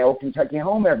sang My Old Kentucky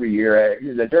Home every year at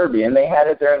the Derby, and they had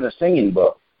it there in the singing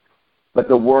book. But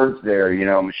the words there, you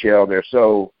know, Michelle, they're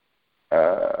so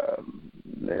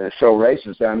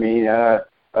racist. I mean,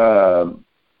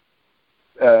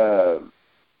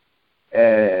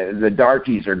 the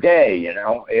darkies are gay, you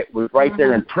know. It was right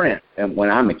there in print. And when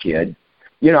I'm a kid,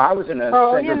 you know, I was in a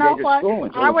segregated school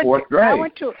until the fourth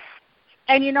grade.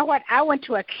 And you know what? I went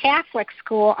to a Catholic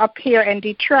school up here in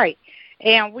Detroit,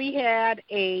 and we had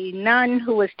a nun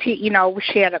who was,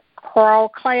 she had a choral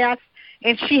class,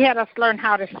 and she had us learn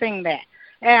how to sing that.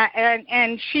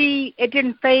 And it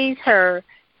didn't faze her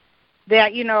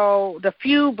that, you know, the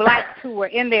few blacks who were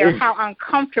in there, how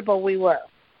uncomfortable we were.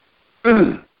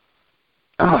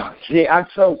 Oh, see, I'm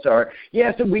so sorry.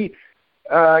 Yes, we,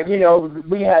 you know,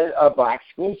 we had a black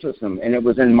school system, and it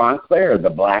was in Montclair, the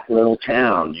black little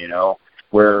town, you know,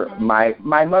 where my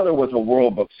mother was a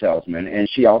World Book salesman, and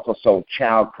she also sold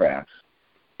child crafts.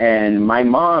 And my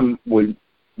mom would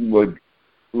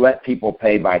let people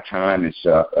pay by time and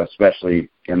stuff, especially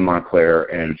in Montclair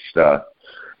and stuff.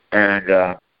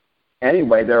 And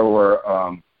anyway, there were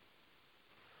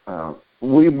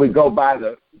we would go by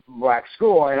the black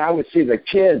school, and I would see the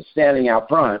kids standing out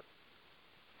front.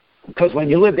 Because when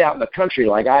you lived out in the country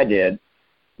like I did,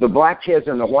 the black kids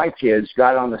and the white kids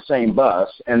got on the same bus,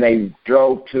 and they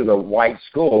drove to the white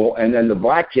school, and then the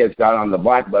black kids got on the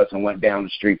black bus and went down the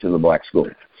street to the black school.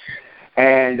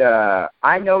 And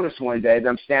I noticed one day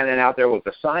them standing out there with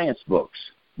the science books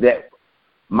that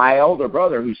my older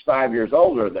brother, who's 5 years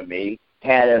older than me,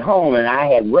 had at home, and I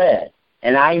had read.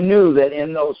 And I knew that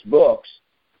in those books,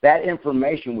 that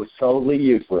information was totally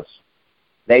useless.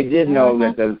 They did know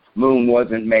that the moon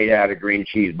wasn't made out of green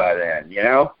cheese by then, you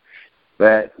know,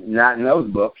 but not in those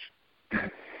books.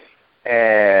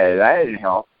 And that didn't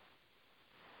help.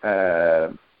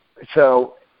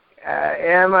 So,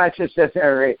 and my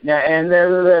sister, and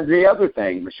the other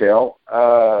thing, Michelle,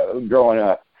 growing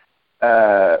up,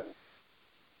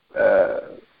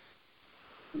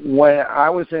 when I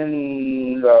was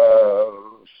in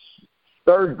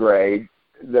third grade,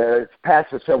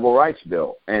 passed the Civil Rights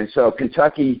Bill, and so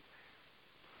Kentucky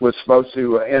was supposed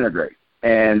to integrate,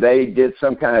 and they did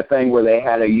some kind of thing where they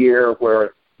had a year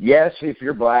where, yes, if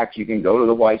you're black, you can go to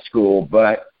the white school,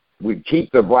 but we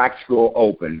keep the black school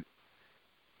open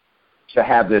to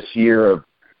have this year of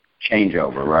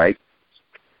changeover, right?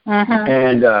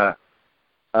 And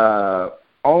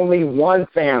only one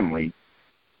family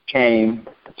came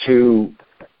to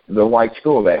the white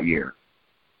school that year,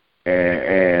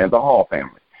 and the Hall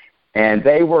family. And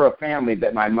they were a family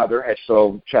that my mother had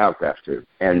sold child crafts to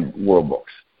and world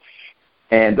books.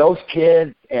 And those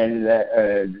kids and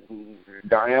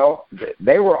Darnell,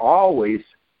 they were always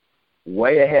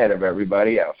way ahead of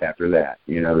everybody else after that.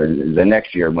 You know, the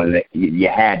next year when you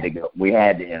had to go, we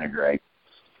had to integrate.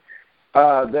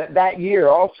 That year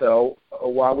also,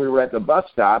 while we were at the bus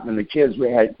stop and the kids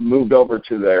we had moved over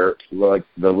to their, like,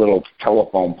 the little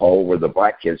telephone pole where the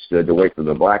black kids stood to wait for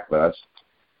the black bus,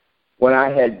 when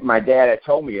my dad had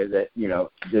told me that, you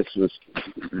know, this was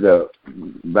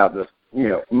about the, you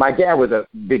know, my dad was a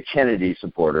big Kennedy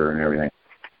supporter and everything.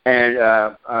 And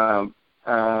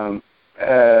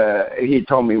he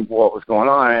told me what was going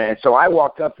on. And so I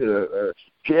walked up to the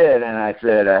kid and I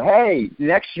said, hey,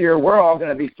 next year we're all going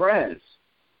to be friends.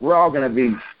 We're all going to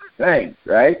be things,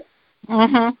 right?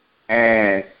 And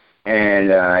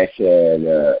I said,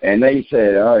 and they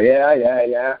said, oh,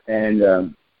 yeah.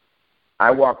 And I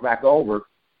walked back over,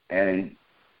 and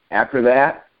after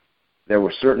that, there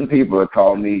were certain people that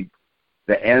called me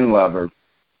the N lover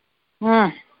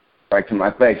right to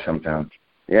my face sometimes.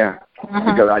 Yeah,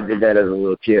 because I did that as a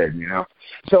little kid, you know.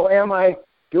 So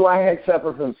do I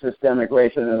suffer from systemic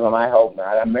racism? I hope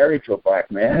not. I'm married to a black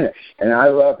man, and I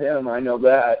love him. I know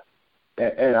that.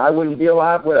 And I wouldn't be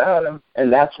alive without him.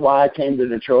 And that's why I came to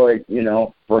Detroit, you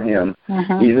know, for him.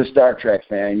 He's a Star Trek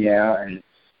fan, yeah, and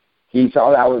he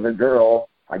thought I was a girl.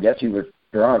 I guess he was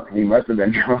drunk. He must have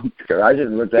been drunk because I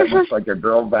didn't look that much like a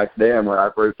girl back then when I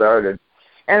first started.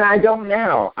 And I don't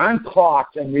now. I'm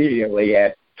clocked immediately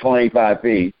at 25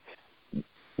 feet.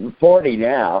 40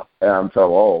 now, and I'm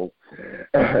so old.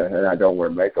 And I don't wear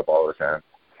makeup all the time.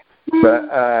 But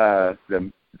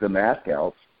the mask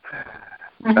helps.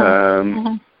 But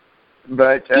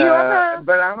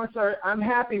I'm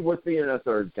happy with being a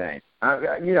third tank. I'm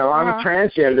a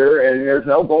transgender, and there's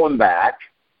no going back,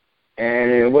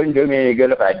 and it wouldn't do me any good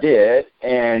if I did.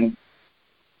 And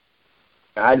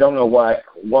I don't know what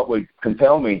would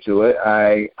compel me to it.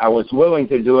 I was willing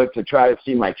to do it to try to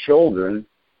see my children,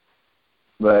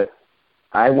 but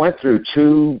I went through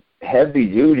 2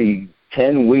 heavy-duty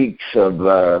 10 weeks of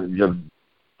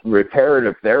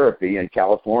reparative therapy in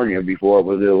California before it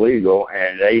was illegal,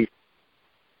 and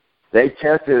they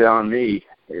tested on me,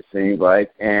 it seemed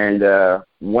like. And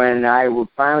when I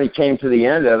finally came to the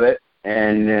end of it,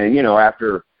 and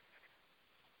after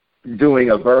doing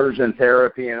aversion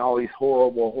therapy and all these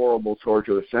horrible,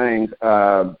 torturous things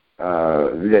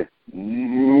that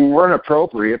weren't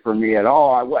appropriate for me at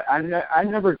all, I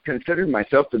never considered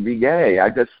myself to be gay. I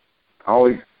just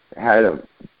always had a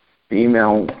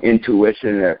female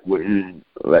intuition that wouldn't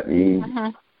let me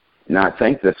not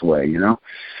think this way, you know.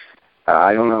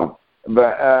 I don't know.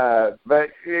 But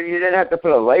you didn't have to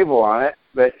put a label on it,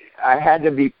 but I had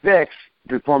to be fixed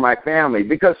for my family.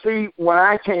 Because, see, when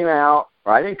I came out,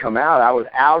 or I didn't come out, I was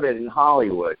outed in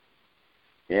Hollywood.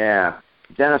 Yeah.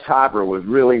 Dennis Hopper was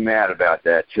really mad about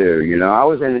that too. You know, I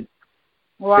was in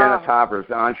Dennis Hopper's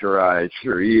entourage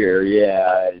for a year.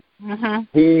 Yeah,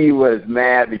 he was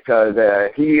mad because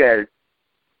he had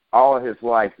all of his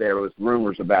life there was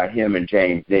rumors about him and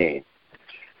James Dean,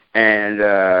 and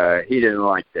he didn't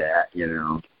like that. You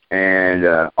know. And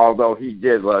although he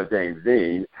did love James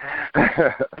Dean,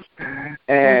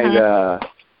 and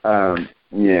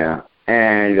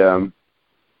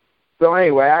so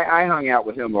anyway, I hung out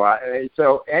with him a lot. And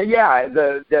so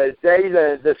the day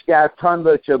this guy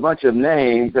published a bunch of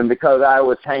names, and because I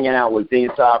was hanging out with Dean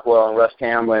Stockwell and Russ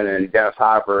Tamblyn and Dennis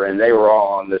Hopper, and they were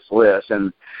all on this list,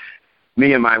 and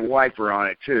me and my wife were on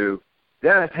it too.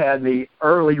 Dennis had me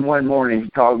early one morning. He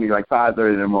called me like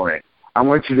 5:30 in the morning. I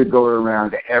want you to go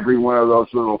around to every one of those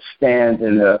little stands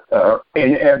in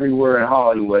everywhere in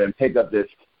Hollywood and pick up this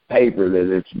paper,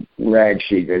 this rag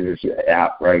sheet that is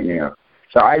out right now.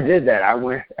 So I did that. I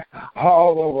went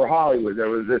all over Hollywood. There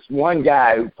was this one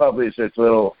guy who published this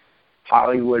little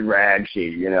Hollywood rag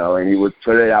sheet, you know, and he would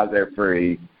put it out there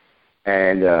free.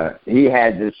 And he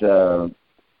had this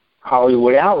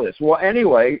Hollywood outlets. Well,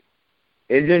 anyway,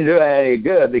 it didn't do any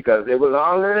good because it was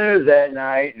on the news that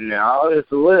night, and all this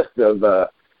list of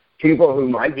people who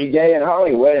might be gay in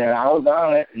Hollywood, and I was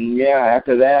on it. And, yeah,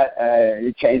 after that,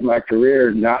 it changed my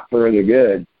career, not for the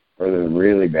good, for the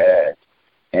really bad,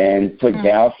 and put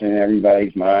doubts in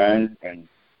everybody's mind, and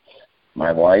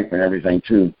my wife and everything,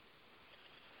 too.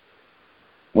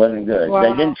 Wasn't good. Wow. They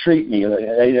didn't treat me.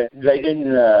 They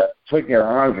didn't put their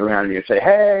arms around me and say,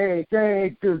 "Hey,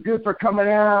 great, good for coming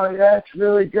out. That's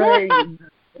really great.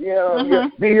 You know,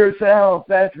 be yourself.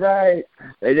 That's right."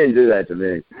 They didn't do that to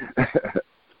me.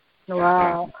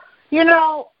 Wow. You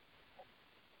know,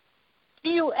 do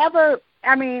you ever?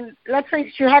 I mean, let's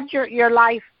face it. You had your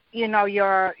life. You know,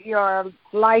 your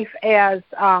life as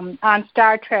on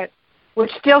Star Trek,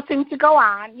 which still seems to go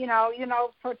on. You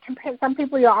know, for some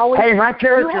people, you're always. Hey, my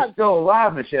character's still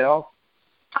alive, Michelle.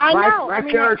 I know. My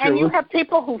character and you have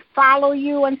people who follow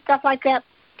you and stuff like that.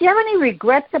 Do you have any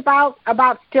regrets about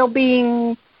still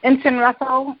being Ensign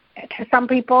Russell to some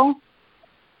people?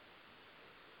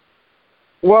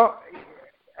 Well,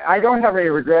 I don't have any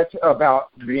regrets about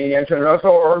being Ensign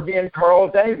Russell or being Carl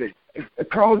David.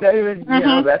 Carl David, you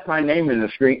know, that's my name in the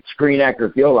screen actor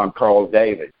field. I'm Carl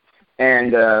David.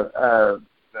 And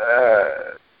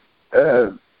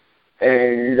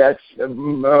that's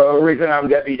the reason I'm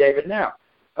Debbie David now.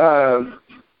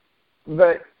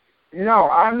 But, no,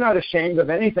 I'm not ashamed of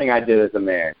anything I did as a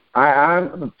man.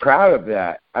 I'm proud of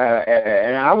that.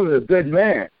 And I was a good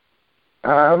man.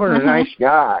 I was a nice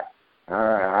guy.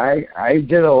 I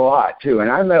did a lot, too.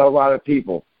 And I met a lot of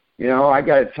people. You know, I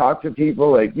got to talk to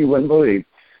people like you wouldn't believe.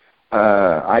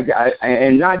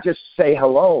 And not just say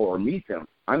hello or meet them.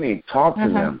 I mean, talk to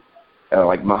them,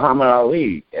 like Muhammad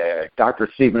Ali, Dr.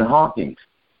 Stephen Hawking,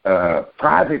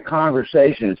 private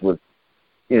conversations with,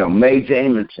 you know, Mae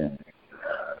Jemison,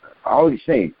 all these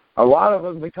things. A lot of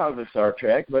them because of Star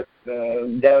Trek, but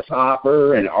Dennis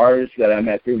Hopper and artists that I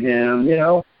met through him, you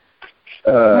know,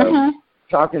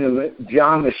 talking to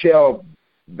John Michel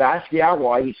Basquiat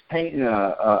while he's painting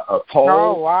a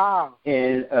pole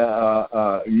in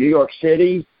New York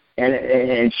City.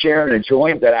 And sharing a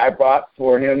joint that I bought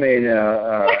for him in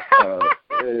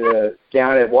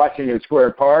down at Washington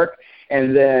Square Park,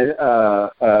 and then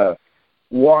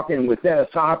walking with Dennis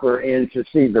Hopper in to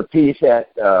see the piece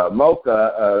at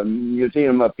MoCA,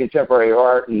 Museum of Contemporary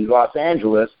Art in Los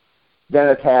Angeles.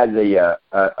 Dennis had the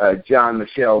John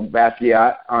Michel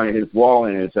Basquiat on his wall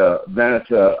in his Venice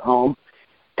home,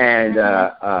 and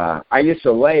I used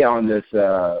to lay on this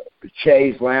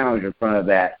chaise lounge in front of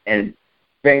that and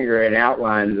finger and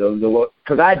outline the look,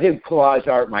 because I did collage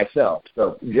art myself.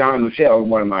 So John Michel,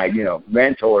 one of my, you know,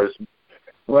 mentors.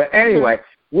 Well, anyway,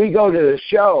 we go to the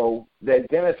show that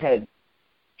Dennis had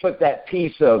put that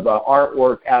piece of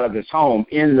artwork out of his home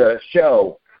in the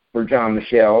show for John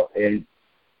Michel in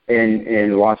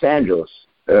Los Angeles,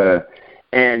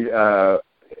 and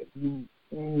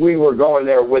we were going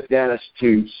there with Dennis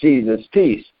to see this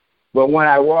piece. But when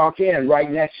I walk in, right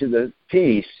next to the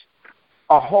piece,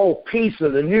 a whole piece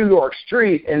of the New York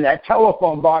street in that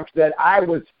telephone box that I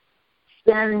was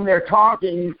standing there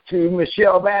talking to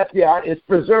Michel Basquiat is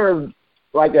preserved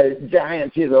like a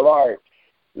giant piece of art.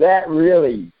 That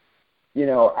really, you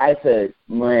know, I said,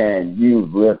 man,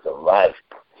 you've lived a life.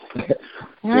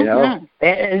 You know?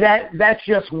 And that's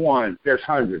just one. There's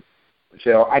hundreds.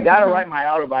 So I got to write my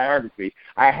autobiography.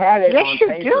 I had it on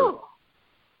paper. Yes, you do.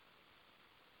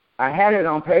 I had it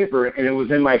on paper, and it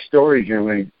was in my storage room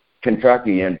in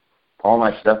Kentucky, and all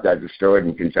my stuff got destroyed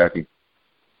in Kentucky.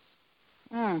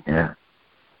 Yeah.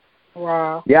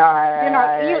 Wow.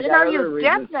 Yeah, you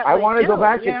definitely I want to go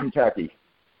back to yeah. Kentucky.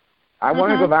 I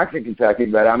want to go back to Kentucky,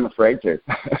 but I'm afraid to.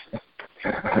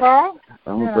 Well,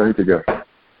 I'm afraid to go.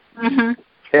 Mm-hmm.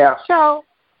 Yeah. So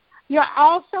you're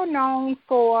also known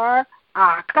for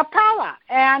aahCapella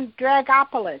and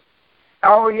Dragopolist.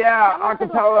 Oh, yeah,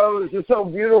 aahCapella is so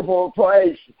beautiful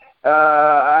place.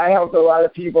 I helped a lot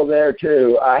of people there,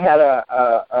 too. I had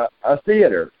a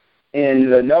theater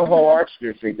in the NoHo Arts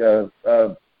District of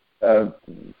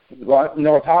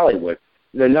North Hollywood.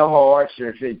 The NoHo Arts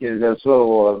District is this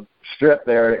little strip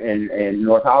there in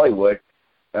North Hollywood,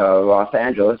 Los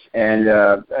Angeles, and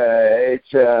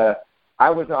I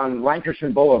was on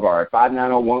Lankershim Boulevard,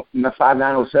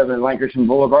 5907 Lankershim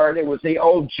Boulevard. It was the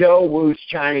old Joe Woo's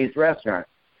Chinese restaurant.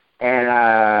 And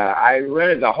I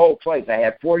rented the whole place. I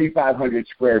had 4,500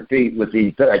 square feet with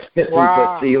these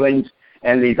 50-foot ceilings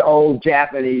and these old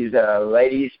Japanese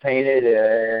ladies painted,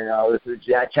 this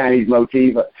Chinese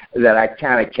motif that I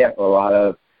kind of kept a lot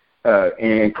of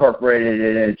and incorporated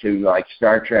it into, like,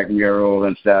 Star Trek murals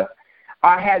and stuff.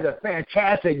 I had a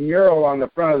fantastic mural on the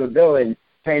front of the building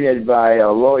painted by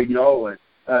Lloyd Nolan.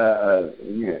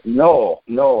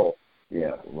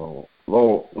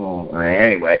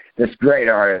 Anyway, this great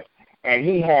artist. And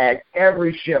he had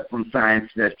every ship from science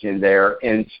fiction there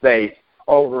in space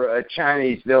over a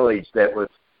Chinese village it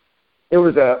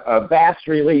was a vast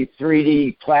relief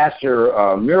 3D plaster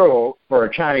mural for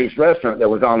a Chinese restaurant that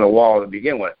was on the wall to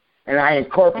begin with. And I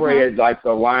incorporated, like,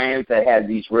 the lions that had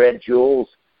these red jewels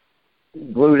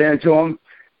glued into them.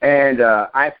 And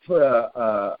I put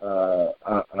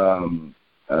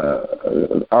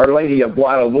Our Lady of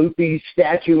Guadalupe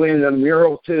statue in the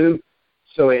mural, too,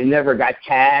 so it never got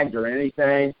tagged or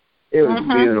anything. It was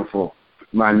beautiful,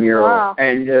 my mural. Wow.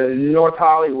 And North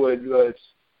Hollywood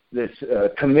this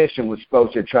commission was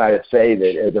supposed to try to save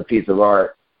it as a piece of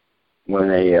art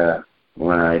when I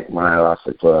lost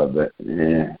the club, but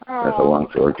that's a long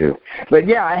story too. But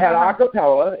yeah, I had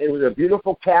aahCapella. It was a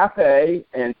beautiful cafe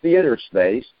and theater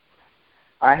space.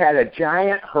 I had a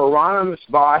giant Hieronymus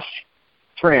Bosch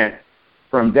print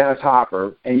from Dennis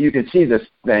Hopper, and you can see this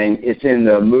thing. It's in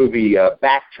the movie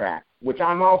Backtrack, which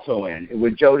I'm also in,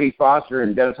 with Jodie Foster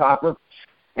and Dennis Hopper,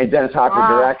 and Dennis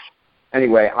Hopper directs.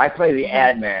 Anyway, I play the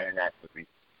ad man in that movie.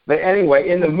 But anyway,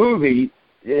 in the movie,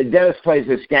 Dennis plays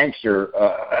this gangster,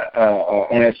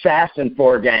 an assassin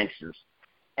for gangsters.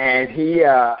 And he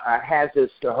has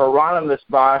this Hieronymus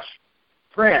Bosch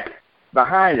print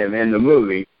behind him in the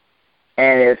movie.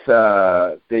 And it's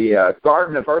the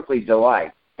Garden of Earthly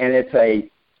Delight. And it's a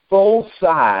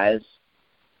full-size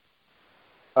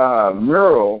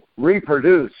mural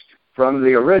reproduced from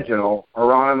the original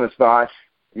Hieronymus Bosch,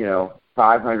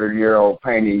 500-year-old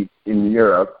painting in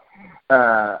Europe,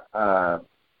 on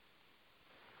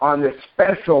this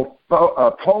special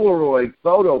Polaroid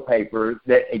photo paper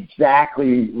that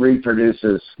exactly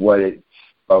reproduces what it's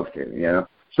supposed to,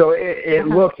 So it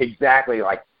looks exactly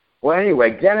like. Well,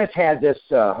 anyway, Dennis had this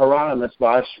Hieronymus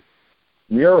Bosch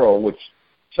mural, which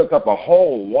took up a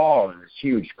whole wall in this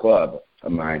huge club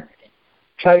of mine,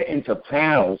 cut it into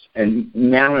panels and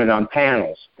mounted it on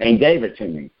panels, and he gave it to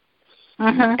me.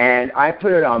 And I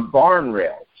put it on barn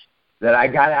rails that I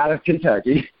got out of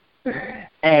Kentucky,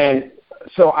 and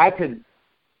so I could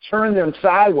turn them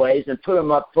sideways and put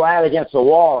them up flat against the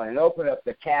wall and open up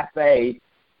the cafe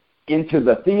into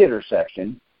the theater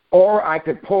section, or I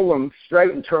could pull them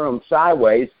straight and turn them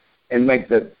sideways and make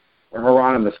the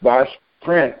Hieronymus Bosch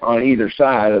print on either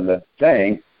side of the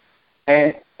thing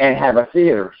and have a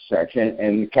theater section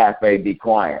and the cafe be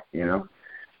quiet,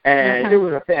 And it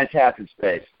was a fantastic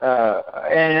space.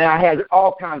 And I had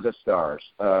all kinds of stars.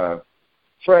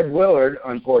 Fred Willard,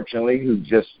 unfortunately, who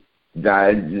just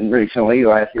died recently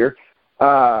last year,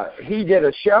 he did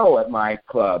a show at my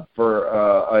club for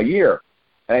a year.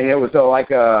 And it was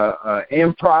like a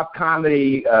improv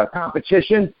comedy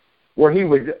competition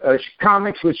where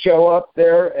comics would show up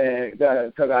there,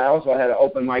 because I also had an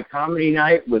open mic comedy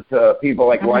night with people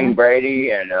like Wayne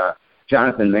Brady and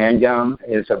Jonathan Mangum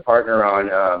is a partner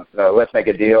on Let's Make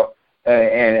a Deal,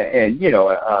 and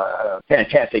a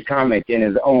fantastic comic in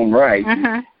his own right.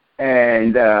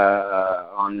 And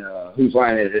on Whose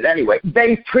Line Is It Anyway?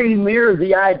 They premiered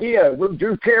the idea.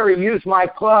 Drew Carey used my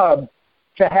club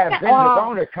to have Vince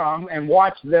Vaughn come and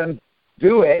watch them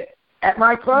do it at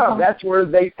my club. That's where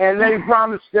they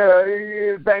promised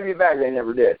to pay me back. They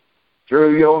never did.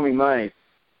 Drew, you owe me money.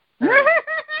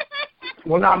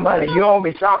 Well, not money. You owe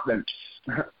me something.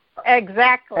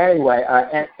 Exactly. Anyway,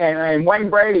 and Wayne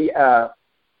Brady,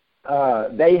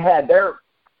 they had their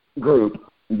group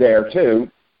there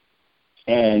too.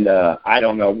 And I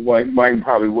don't know, Wayne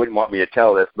probably wouldn't want me to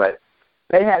tell this, but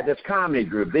they had this comedy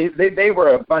group. They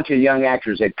were a bunch of young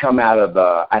actors that come out of,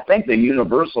 I think, the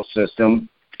Universal system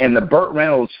and the Burt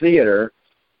Reynolds Theater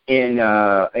in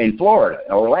Florida,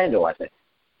 Orlando, I think.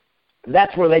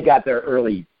 That's where they got their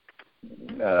early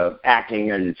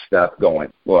acting and stuff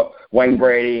going. Well, Wayne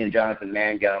Brady and Jonathan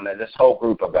Mangum and this whole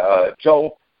group of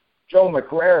Joe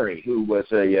McCrary, who was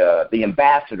the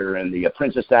ambassador in the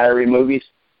Princess Diary movies.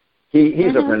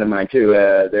 He's a friend of mine too.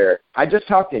 There, I just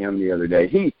talked to him the other day.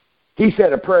 He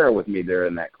said a prayer with me there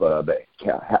in that club. It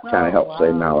kind of helped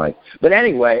save my life. But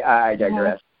anyway, I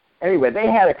digress. Anyway, they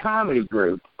had a comedy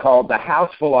group called the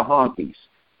House Full of Honkies.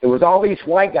 It was all these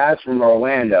white guys from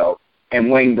Orlando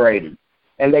and Wayne Brady.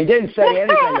 And they didn't say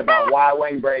anything about why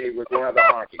Wayne Brady was one of the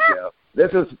honkies, you know.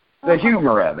 This is the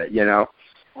humor of it, you know.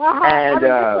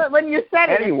 And when you said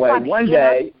it, anyway, one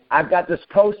day I've got this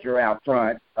poster out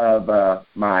front of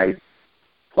my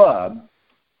club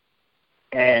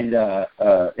and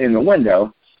in the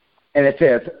window, and it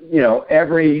says, you know,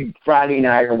 every Friday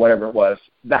night or whatever it was,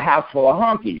 the House Full of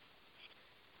Honkies.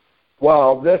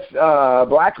 Well, this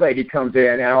black lady comes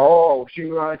in, and, she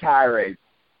was on a tirade.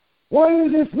 What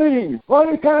does this mean?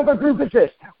 What kind of a group is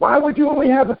this? Why would you only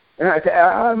have And I said,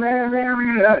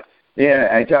 man.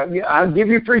 Yeah, I'll give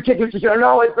you free tickets. She said,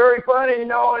 no, it's very funny.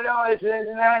 No,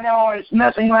 it's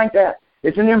nothing like that.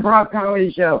 It's an improv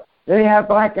comedy show. They have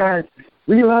black guys.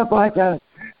 We love black guys.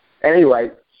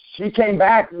 Anyway, she came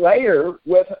back later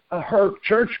with her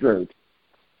church group.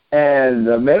 And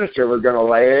the minister was going to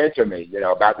lay it into me, you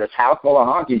know, about this House Full of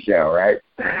Honky show, right?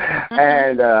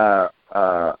 And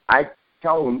I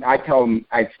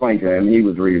explained to him, he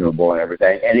was reasonable and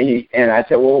everything. And I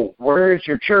said, well, where is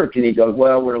your church? And he goes,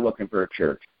 well, we're looking for a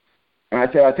church. And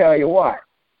I said, I'll tell you what,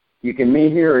 you can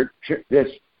meet here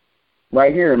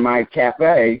right here in my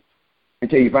cafe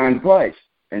until you find a place.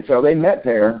 And so they met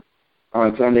there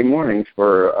on Sunday mornings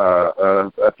for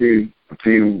a few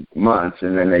months,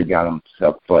 and then they got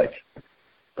themselves a place.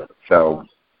 So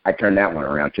I turned that one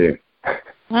around too.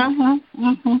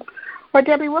 Well,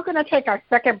 Debbie, we're going to take our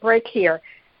second break here.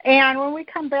 And when we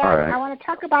come back, I want to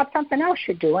talk about something else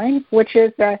you're doing, which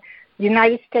is the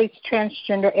United States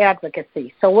Transgender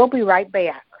Advocacy. So we'll be right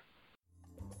back.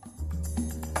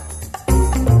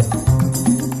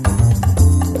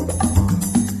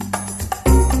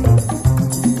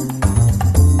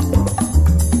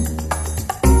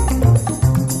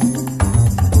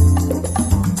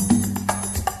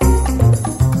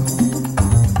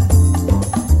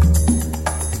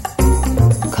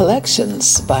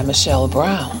 Collections by Michelle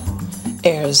Brown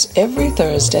airs every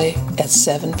Thursday at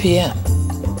 7 p.m.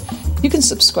 You can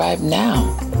subscribe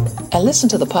now and listen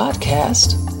to the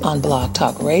podcast on Blog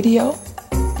Talk Radio,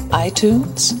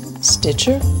 iTunes,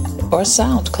 Stitcher, or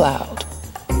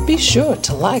SoundCloud. Be sure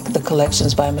to like the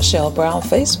Collections by Michelle Brown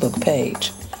Facebook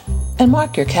page and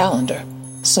mark your calendar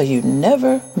so you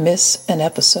never miss an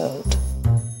episode.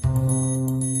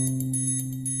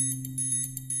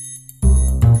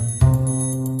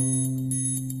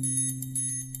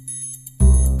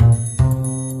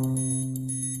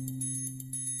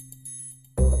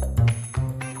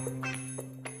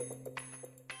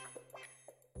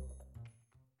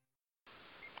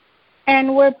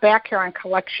 And we're back here on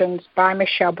Collections by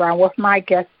Michelle Brown with my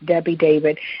guest, Debbie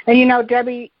David. And, you know,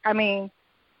 Debbie, I mean,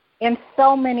 in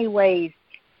so many ways,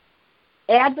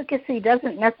 advocacy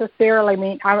doesn't necessarily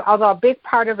mean, although a big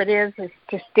part of it is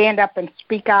to stand up and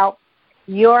speak out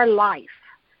your life.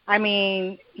 I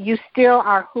mean, you still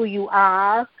are who you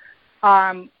are.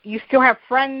 You still have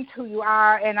friends who you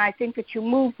are, and I think that you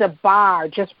move the bar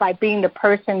just by being the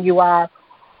person you are,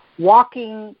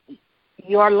 walking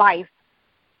your life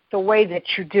the way that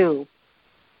you do.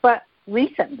 But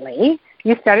recently,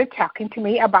 you started talking to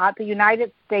me about the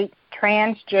United States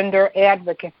Transgender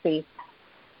Advocacy.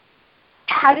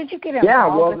 How did you get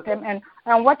involved with them,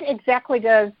 and what exactly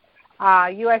does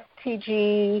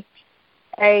USTGA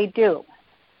do?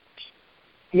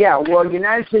 Yeah, well,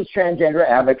 United States Transgender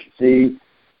Advocacy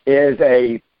is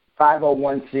a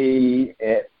 501c.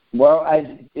 It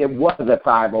was a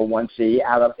 501c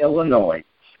out of Illinois.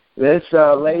 This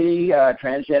lady,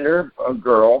 transgender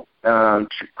girl,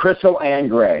 Crystal Ann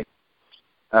Gray,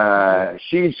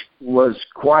 she was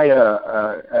quite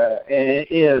and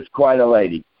is quite a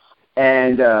lady.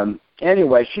 And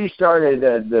anyway, she started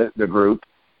the group,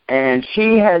 and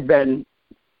she had been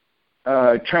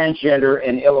transgender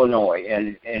in Illinois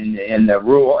and in the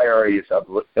rural areas of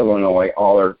Illinois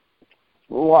all her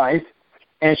life.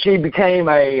 And she became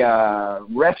a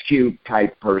rescue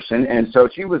type person, and so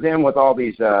she was in with all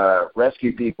these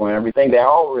rescue people and everything. They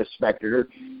all respected her.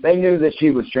 They knew that she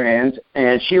was trans,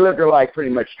 and she lived her life pretty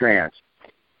much trans.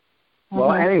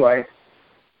 Well, anyway,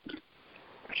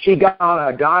 she got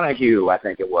on a Donahue, I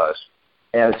think it was,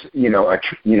 as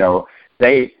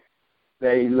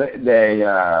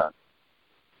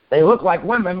they look like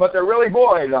women, but they're really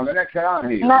boys on the Next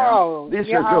Donahue. No, This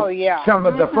is some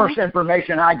of the first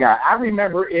information I got. I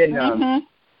remember in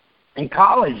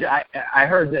college, I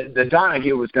heard that the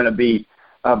Donahue was going to be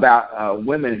about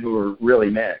women who were really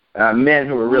men, men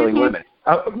who were really women,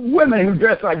 women who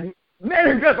dress like men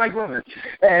who dress like women.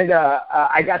 And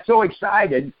I got so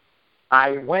excited,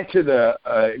 I went to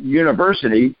the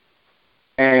university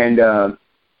and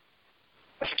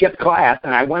skipped class,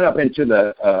 and I went up into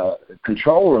the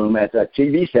control room at the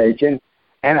TV station,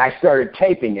 and I started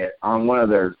taping it on one of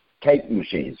their tape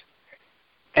machines.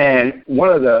 And one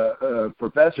of the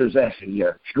professors at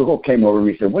the school came over to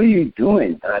me and said, "What are you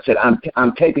doing?" And I said,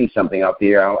 I'm taping something up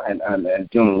here, and I'm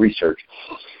doing research,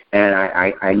 and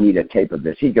I need a tape of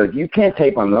this." He goes, "You can't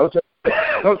tape on those.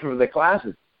 Those are the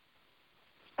classes."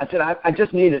 I said, I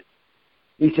just need it.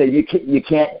 He said, you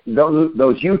can't,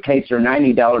 those U-tapes are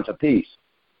 $90 a piece.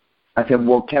 I said,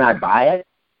 "Well, can I buy it?"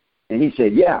 And he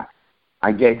said, "Yeah."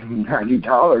 I gave him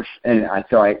 $90, and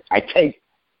so I taped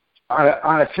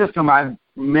on a system I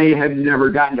may have never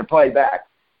gotten to play back.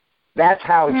 That's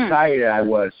how excited I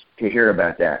was to hear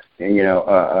about that. And,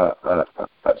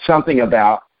 something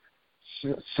about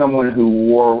someone who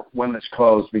wore women's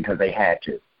clothes because they had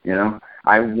to,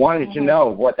 I wanted to know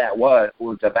what that was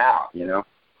about,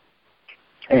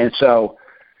 And so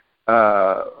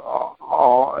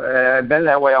I've been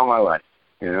that way all my life,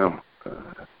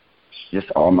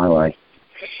 just all my life.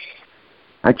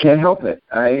 I can't help it.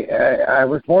 I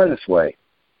was born this way.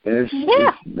 There's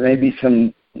maybe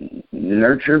some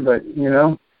nurture, but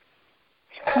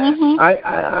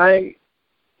I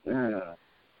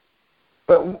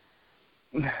but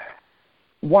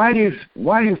why do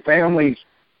families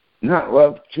not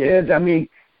love kids? I mean,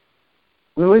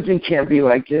 religion can't be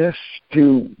like this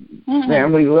to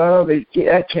family love.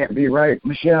 That can't be right,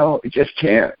 Michelle. It just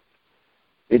can't.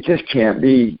 It just can't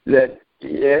be that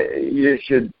you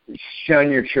should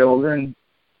shun your children,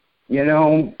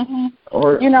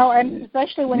 or and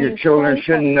especially when your children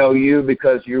shouldn't know you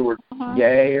because you were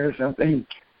gay or something.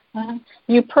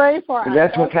 You pray for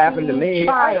that's what's happened to me.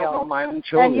 I don't know my own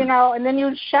children. And then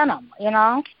you shun them.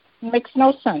 It makes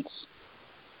no sense.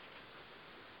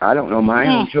 I don't know my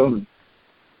own children.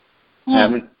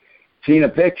 Haven't seen a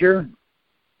picture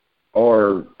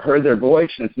or heard their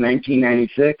voice since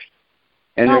 1996,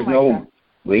 and there's no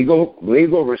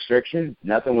legal restriction.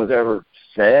 Nothing was ever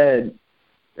said.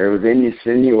 There was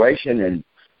insinuation and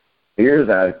fears,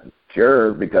 I'm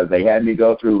sure, because they had me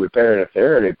go through reparative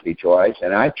therapy twice,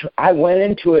 and I went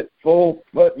into it full.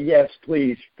 But yes,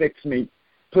 please fix me.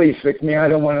 Please fix me. I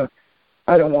don't want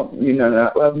you to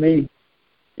not love me.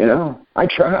 I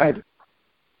tried.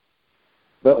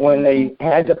 But when they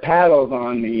had the paddles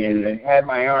on me and they had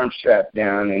my arms strapped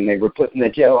down and they were putting the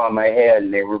gel on my head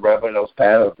and they were rubbing those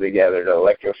paddles together to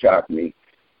electroshock me,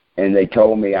 and they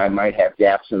told me I might have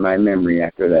gaps in my memory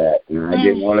after that, and I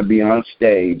didn't want to be on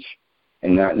stage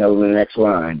and not know the next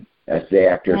line. That's the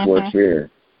actor's worst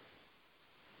fear.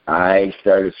 I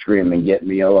started screaming, "Get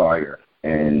me a lawyer."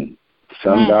 And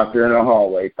some doctor in the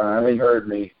hallway finally heard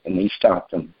me, and he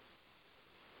stopped him.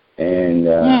 And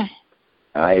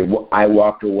I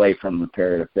walked away from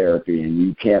reparative therapy, and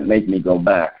you can't make me go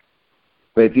back.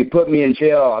 But if you put me in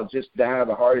jail, I'll just die of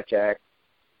a heart attack.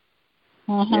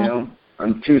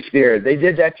 I'm too scared. They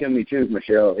did that to me too,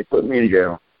 Michelle. They put me in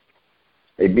jail.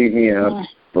 They beat me up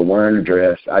for wearing a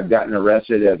dress. I've gotten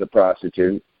arrested as a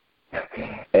prostitute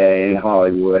in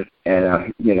Hollywood,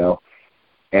 and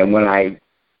and when I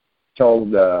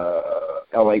told the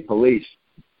L.A. police,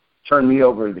 turned me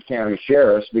over to the county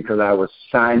sheriffs because I was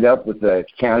signed up with the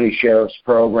county sheriff's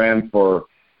program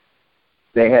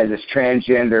they had this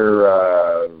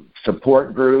transgender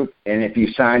support group, and if you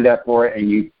signed up for it and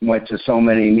you went to so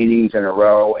many meetings in a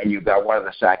row and you got one of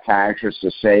the psychiatrists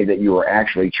to say that you were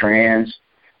actually trans,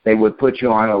 they would put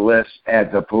you on a list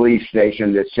at the police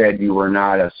station that said you were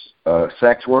not a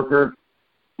sex worker,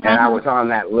 and I was on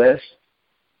that list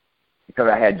because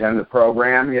I had done the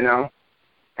program,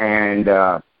 and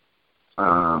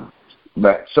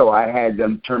but so I had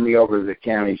them turn me over to the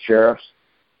county sheriffs,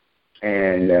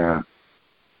 and the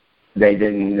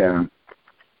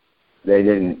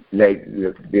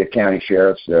county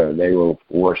sheriffs, they were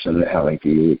worse than the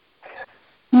LAPD.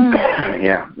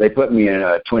 Yeah, they put me in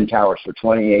Twin Towers for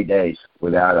 28 days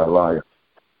without a lawyer.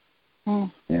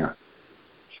 Yeah,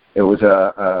 it was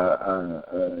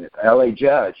a LA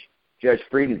judge, Judge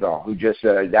Friedenthal, who just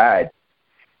died,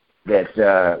 that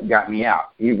got me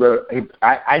out.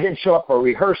 I didn't show up for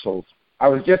rehearsals. I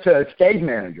was just a stage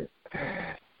manager.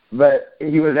 But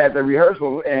he was at the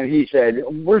rehearsal, and he said,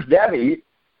 "Where's Davi?"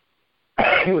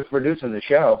 He was producing the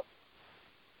show.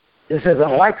 This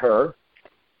isn't like her.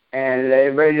 And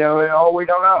everybody, oh, we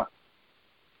don't know.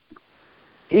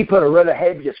 He put a writ of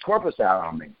habeas corpus out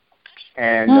on me.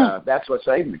 And that's what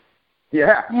saved me.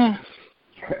 Yeah.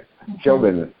 Show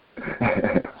business.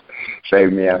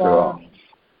 Saved me after all.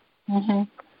 Mm-hmm.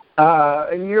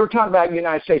 And you were talking about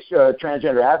United States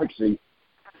Transgender Advocacy.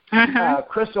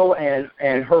 Crystal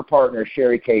and her partner,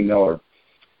 Sherry K. Miller,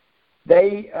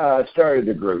 they started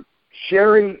the group.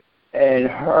 Sherry and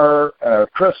her,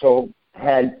 Crystal,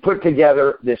 had put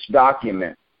together this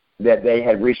document that they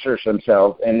had researched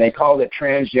themselves, and they called it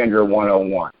Transgender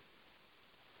 101.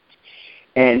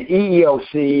 And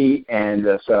EEOC and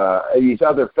these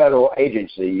other federal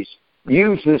agencies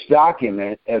use this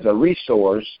document as a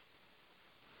resource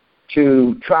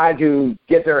to try to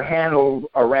get their handle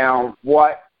around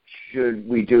what should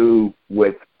we do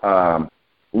with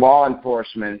law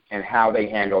enforcement and how they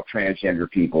handle transgender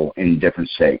people in different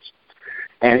states.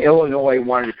 And Illinois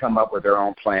wanted to come up with their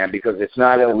own plan because it's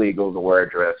not illegal to wear a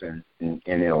dress in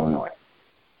Illinois.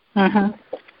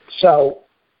 So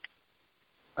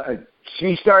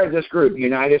she started this group,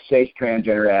 United States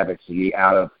Transgender Advocacy,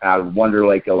 out of Wonder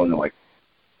Lake, Illinois.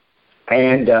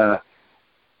 And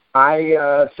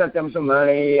I sent them some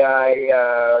money.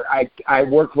 I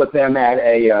worked with them at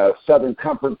a Southern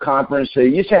Comfort Conference. They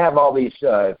used to have all these,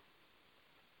 go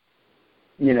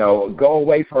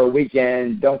away for a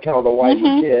weekend, don't tell the wife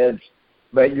and kids,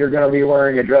 but you're going to be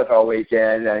wearing a dress all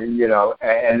weekend. And,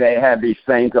 and they had these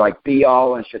things like Be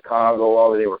All in Chicago.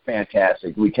 Oh, they were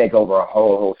fantastic. We take over a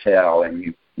whole hotel,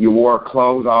 and you wore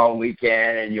clothes all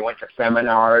weekend, and you went to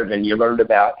seminars, and you learned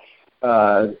about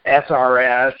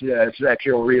SRS,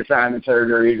 sexual reassignment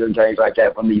surgeries and things like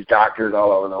that from these doctors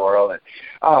all over the world. And,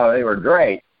 they were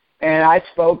great. And I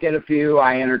spoke at a few.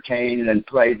 I entertained and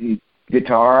played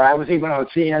guitar. I was even on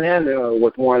CNN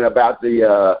with one about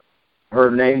her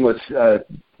name was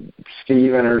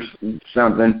Steven or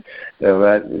something,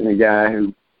 the guy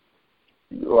who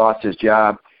lost his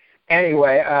job.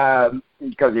 Anyway,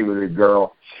 because he was a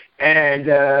girl. And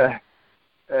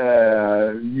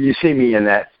you see me in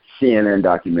that CNN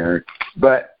documentary.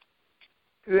 But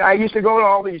I used to go to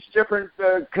all these different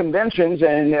conventions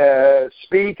and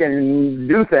speak and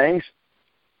do things,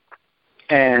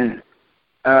 and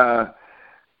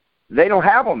they don't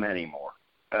have them anymore.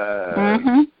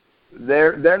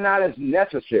 They're not as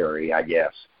necessary, I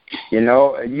guess.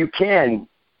 You can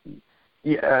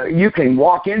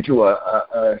walk into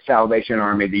a Salvation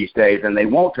Army these days, and they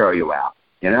won't throw you out.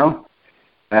 They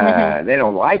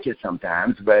don't like it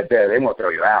sometimes, but they won't throw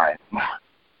you out.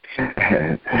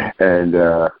 And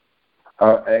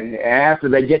after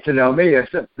they get to know me,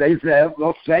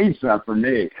 they'll say something for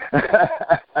me.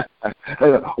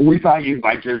 We thought you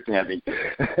liked this, Debbie.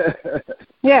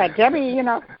 Yeah, Debbie,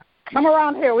 come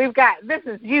around here. This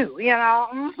is you,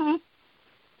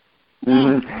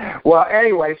 Well,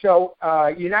 anyway, so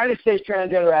United States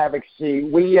Transgender Advocacy,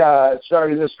 we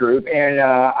started this group, and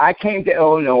I came to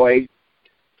Illinois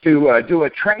to do a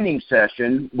training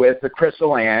session with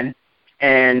Crystal Ann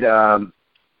and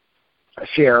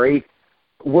Sherry,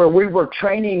 where we were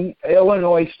training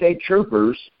Illinois state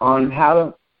troopers on how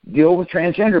to deal with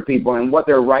transgender people and what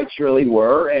their rights really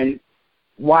were and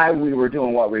why we were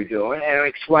doing what we were doing, and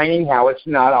explaining how it's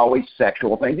not always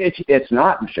sexual things. It's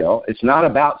not, Michelle. It's not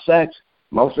about sex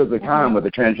most of the time with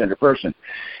a transgender person.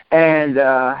 And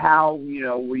how,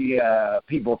 we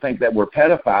people think that we're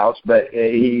pedophiles, but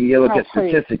you look at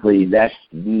statistically, that's,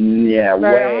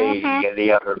 way in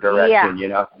the other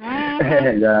direction,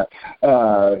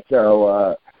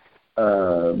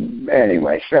 And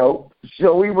anyway, so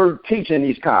we were teaching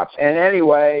these cops. And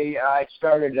anyway, I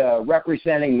started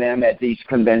representing them at these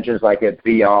conventions like at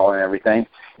Be All and everything.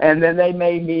 And then they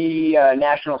made me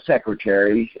national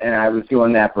secretary, and I was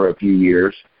doing that for a few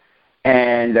years.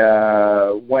 And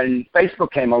when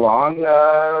Facebook came along,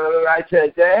 I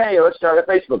said, hey, let's start a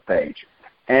Facebook page.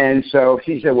 And so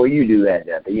she said, well, you do that,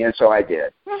 Debbie. And so I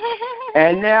did.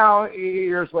 And now,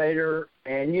 years later,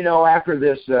 and, after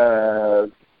this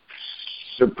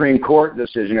Supreme Court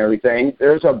decision and everything,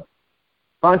 there's a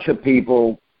bunch of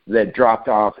people that dropped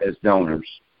off as donors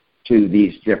to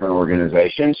these different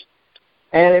organizations.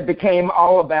 And it became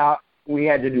all about, we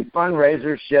had to do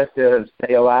fundraisers just to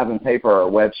stay alive and pay for our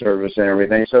web service and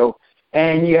everything. So,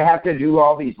 and you have to do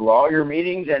all these lawyer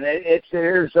meetings, and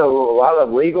there's a lot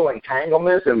of legal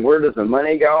entanglements, and where does the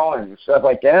money go and stuff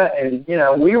like that. And,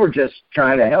 we were just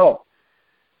trying to help.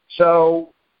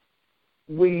 So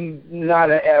we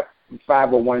not a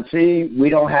 501c. We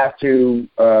don't have to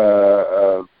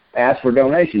ask for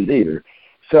donations either.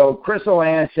 So Crystal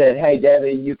Ann said, hey,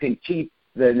 Debbie, you can keep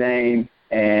the name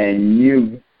and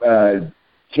you can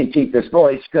keep this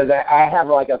voice because I have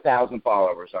like 1,000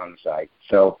 followers on the site.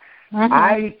 So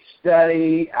I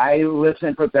study, I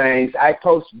listen for things. I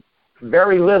post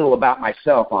very little about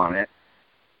myself on it,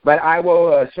 but I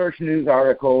will search news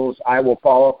articles. I will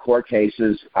follow court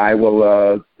cases. I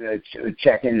will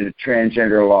check into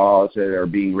transgender laws that are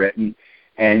being written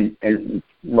and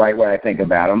write what I think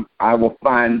about them. I will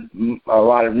find a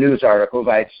lot of news articles.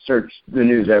 I search the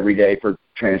news every day for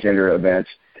transgender events.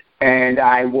 And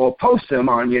I will post them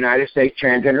on United States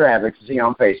Transgender Advocacy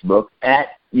on Facebook, at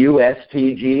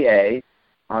USTGA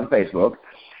on Facebook.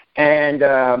 And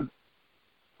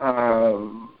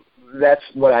that's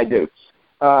what I do.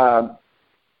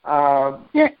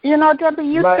 Debbie,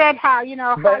 you said how,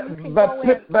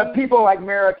 But people like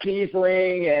Mara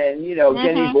Kiesling and,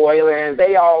 Jenny Boylan,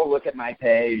 they all look at my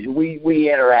page.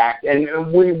 We interact, and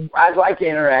I'd like to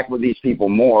interact with these people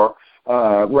more.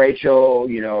 Rachel,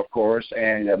 of course,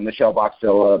 and Michelle Box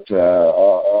Phillips,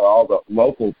 all the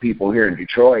local people here in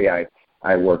Detroit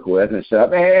I work with and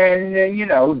stuff. And,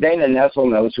 Dana Nessel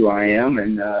knows who I am,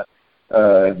 and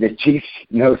the chief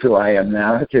knows who I am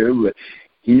now, too, but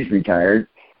he's retired.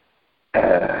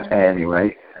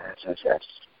 Anyway, that's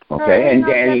okay. And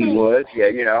Danny Woods,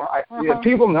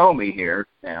 people know me here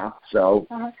now, so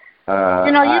you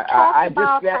talked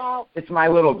about how it's my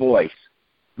little voice.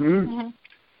 You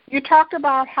talked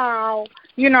about how,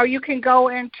 you can go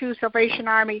into Salvation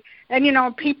Army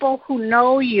and, people who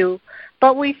know you,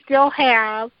 but we still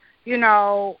have,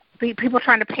 people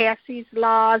trying to pass these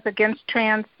laws against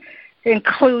trans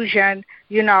inclusion,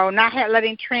 not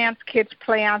letting trans kids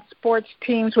play on sports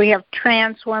teams. We have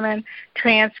trans women,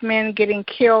 trans men getting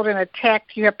killed and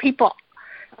attacked. You have people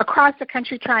across the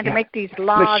country trying to make these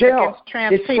laws against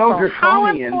trans people. So how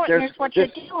important is what you're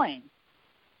doing?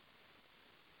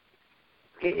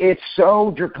 It's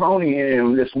so draconian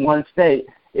in this one state.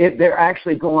 They're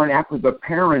actually going after the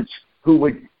parents who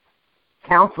would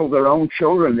counsel their own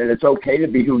children that it's okay to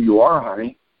be who you are,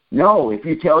 honey. No, if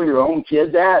you tell your own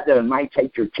kid that it might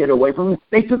take your kid away from you.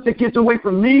 They took the kids away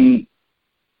from me.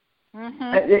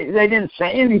 They didn't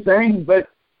say anything, but,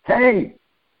 hey,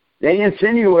 they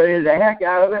insinuated the heck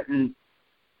out of it. And,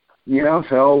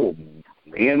 so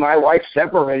me and my wife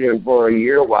separated for a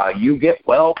year while you get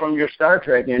well from your Star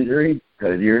Trek injury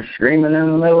because you're screaming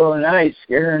in the middle of the night,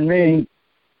 scaring me.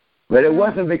 But it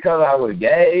wasn't because I was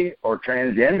gay or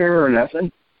transgender or nothing.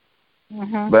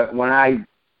 But when I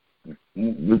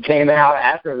came out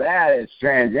after that as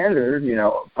transgender,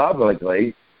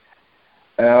 publicly,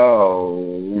 oh,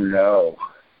 no,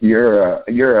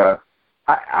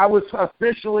 I was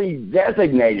officially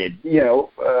designated,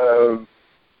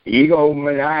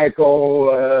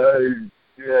 egomaniacal,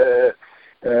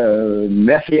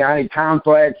 messianic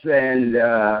complex, and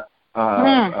not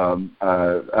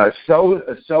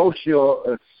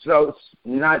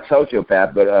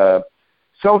sociopath, but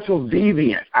social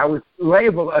deviant. I was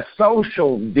labeled a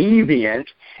social deviant,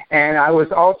 and I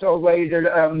was also labeled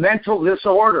a mental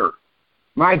disorder.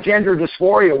 My gender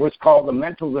dysphoria was called a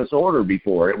mental disorder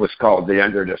before it was called the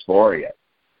gender dysphoria.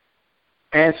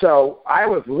 And so I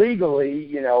was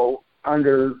legally,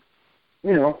 under,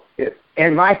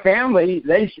 and my family,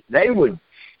 they would,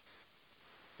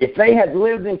 if they had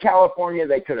lived in California,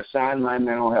 they could have signed my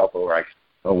mental health rights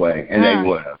away, and they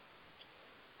would have.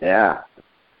 Yeah.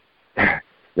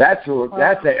 That's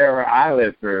the era I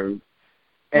lived through.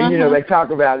 And, they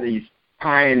talk about these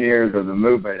pioneers of the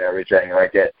movement and everything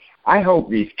like that. I hope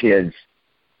these kids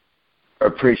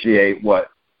appreciate what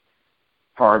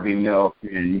Harvey Milk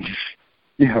and,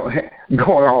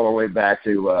 going all the way back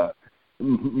to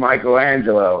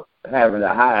Michelangelo having to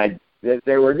hide that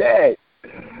they were gay.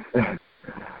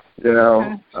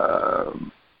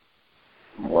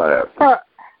 Whatever.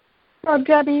 So,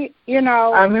 Debbie,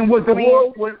 I mean,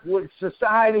 would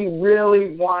society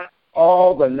really want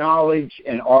all the knowledge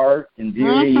and art and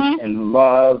beauty and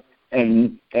love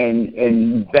and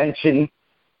invention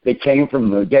that came from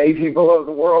the gay people of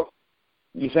the world?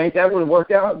 You think that would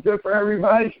work out good for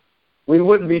everybody? We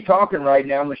wouldn't be talking right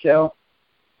now, Michelle.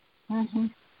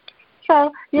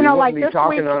 So, we like be this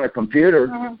talking week, on a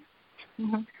computer.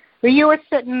 Well, you were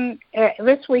sitting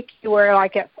this week. You were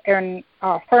like in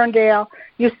Ferndale.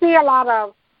 You see a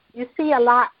lot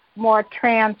more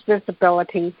trans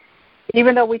visibility,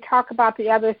 even though we talk about the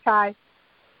other side.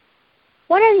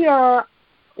 What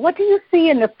do you see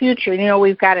in the future?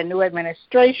 We've got a new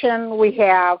administration. We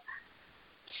have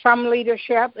some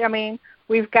leadership. I mean,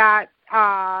 we've got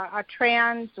a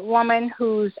trans woman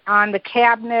who's on the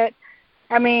cabinet.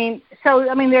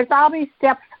 There's all these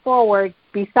steps forward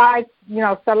besides,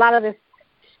 so a lot of this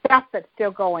stuff that's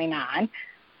still going on.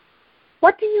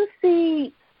 What do you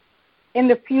see in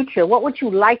the future? What would you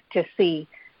like to see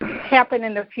happen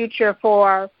in the future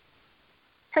for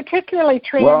particularly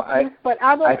trans youth, but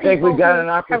other I think people we got who an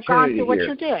have gone opportunity through what here.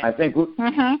 you did?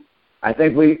 I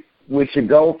think we should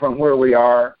go from where we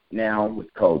are now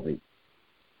with COVID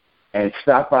and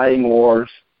stop fighting wars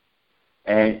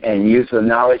and use the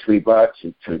knowledge we brought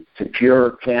to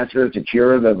cure cancer, to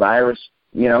cure the virus.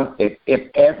 You know,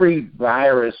 if every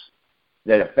virus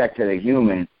that affected a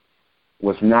human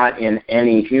was not in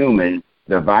any human,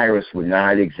 the virus would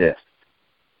not exist.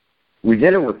 We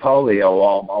did it with polio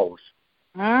almost.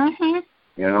 You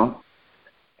know?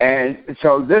 And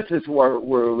so this is where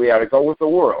we ought to go with the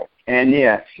world. And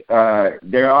yes,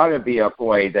 there ought to be a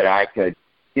way that I could,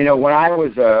 you know, when I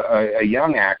was a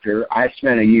young actor, I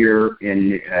spent a year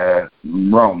in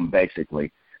Rome,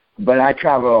 basically. But I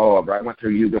traveled all over. I went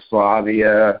through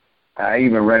Yugoslavia. I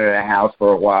even rented a house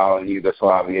for a while in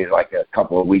Yugoslavia, like a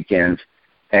couple of weekends.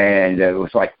 And it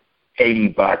was like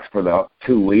 $80 for the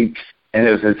 2 weeks. And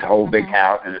it was this whole big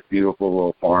house and this beautiful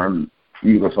little farm,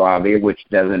 Yugoslavia, which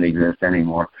doesn't exist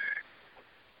anymore.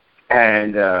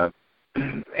 And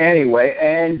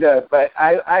anyway, but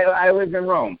I lived in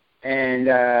Rome. And,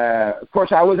 of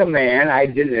course, I was a man. I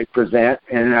didn't present,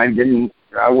 and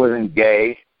I wasn't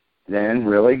gay then,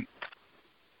 really.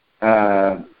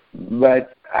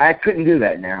 But I couldn't do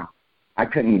that now. I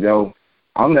couldn't go.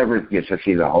 I'll never get to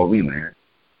see the Holy Man.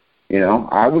 You know,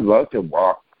 I would love to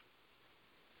walk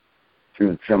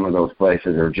through some of those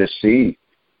places or just see,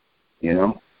 you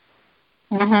know.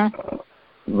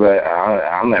 But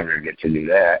I'll never get to do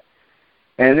that.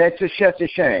 And that's just such a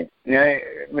shame. Now,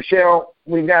 Michelle,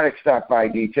 we've got to stop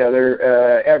fighting each other,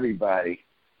 everybody.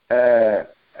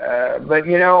 But,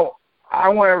 you know, I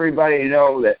want everybody to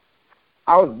know that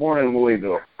I was born in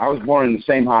Louisville. I was born in the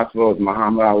same hospital as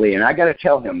Muhammad Ali, and I got to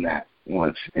tell him that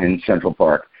once in Central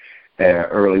Park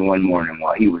early one morning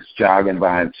while he was jogging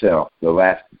by himself, the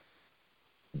last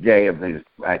day of his,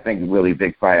 I think, really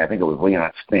big fight. I think it was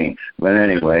Leon Spinks. But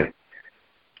anyway,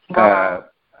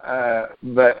 but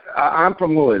I'm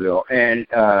from Louisville, and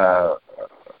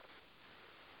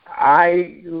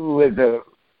I lived a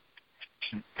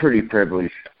pretty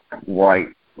privileged white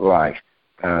life,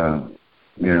 you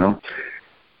know.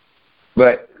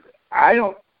 But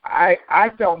I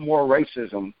felt more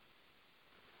racism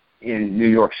in New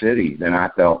York City than I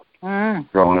felt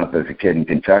growing up as a kid in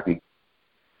Kentucky.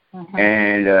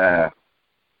 And,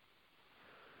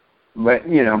 but,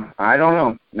 you know, I don't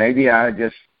know. Maybe I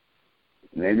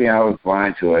was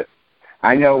blind to it.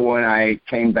 I know when I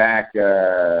came back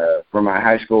for my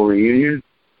high school reunion,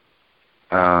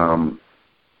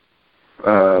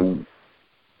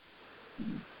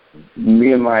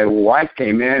 me and my wife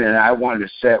came in, and I wanted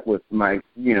to sit with my,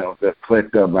 you know, the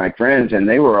clique of my friends, and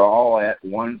they were all at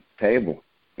one table,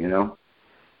 you know.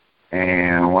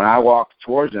 And when I walked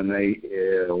towards them,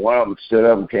 one of them stood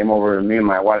up and came over to me and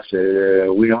my wife said,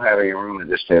 "We don't have any room at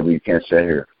this table. You can't sit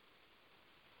here."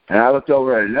 And I looked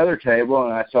over at another table,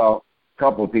 and I saw a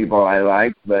couple of people I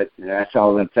liked, but I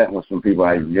saw them sitting with some people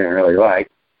I didn't really like.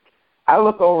 I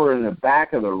look over in the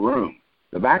back of the room,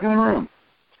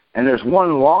 and there's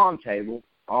one long table.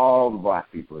 All the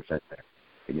black people are sitting there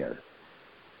together.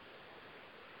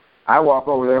 I walk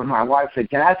over there, and my wife said,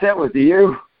 "Can I sit with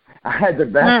you?" I had the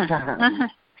best time.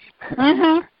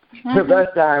 The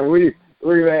best time. We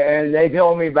and they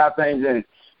told me about things, and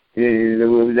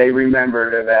they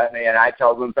remembered about me, and I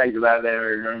told them things about it they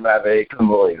remembered about me. They couldn't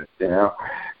believe it, you know.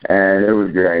 And it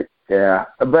was great. Yeah,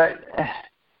 but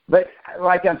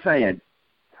like I'm saying,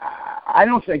 I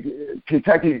don't think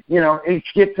Kentucky, you know, it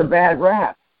gets a bad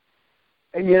rap.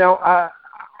 You know,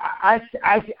 I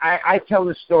tell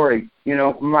the story. You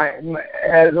know,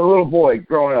 as a little boy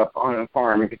growing up on a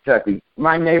farm in Kentucky,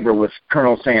 my neighbor was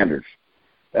Colonel Sanders,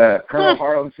 Colonel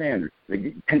Harlan Sanders,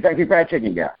 the Kentucky Fried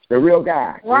Chicken guy, the real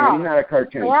guy. Wow. You know, he's not a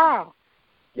cartoon. Wow.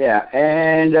 Yeah,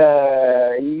 and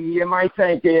you might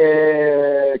think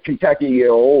Kentucky,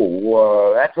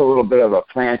 that's a little bit of a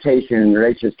plantation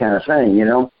racist kind of thing, you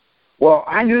know. Well,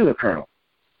 I knew the Colonel,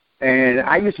 and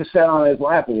I used to sit on his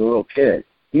lap as a little kid.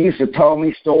 He used to tell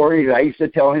me stories. I used to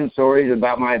tell him stories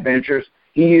about my adventures.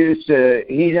 He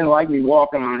didn't like me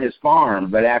walking on his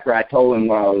farm, but after I told him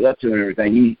what I was up to and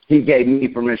everything, he gave me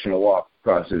permission to walk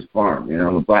across his farm, you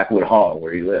know, the Blackwood Hall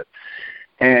where he lived.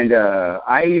 And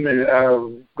I even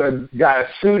got a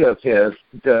suit of his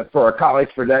for a college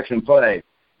production play.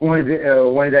 One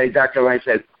day, Dr. Lane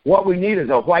said, "What we need is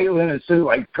a white linen suit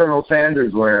like Colonel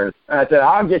Sanders wears." And I said,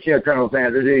 "I'll get you a Colonel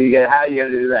Sanders." How are you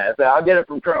going to do that? I said, "I'll get it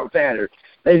from Colonel Sanders."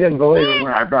 They didn't believe it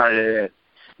when I brought it in.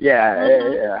 Yeah,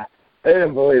 yeah. They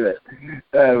didn't believe it.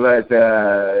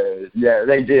 Yeah,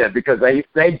 they did because they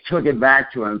took it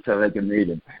back to him so they could meet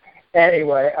him.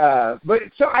 Anyway, but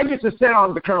so I used to sit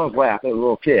on the colonel's lap as a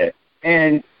little kid.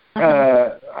 And,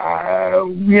 I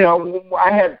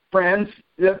had friends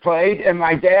that played, and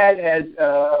my dad had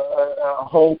a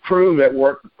whole crew that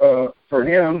worked for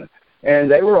him,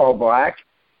 and they were all black.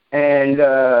 And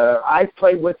I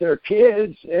played with their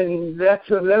kids, and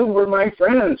they were my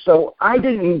friends. So I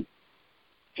didn't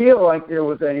feel like there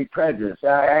was any prejudice.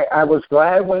 I was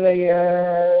glad when they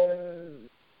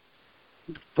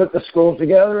put the schools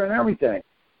together and everything.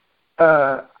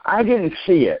 I didn't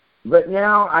see it. But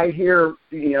now I hear,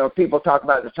 people talk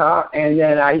about the talk, and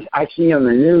then I see on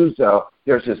the news,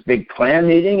 there's this big Klan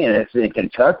meeting, and it's in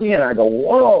Kentucky, and I go,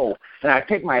 whoa. And I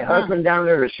take my husband down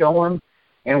there to show him,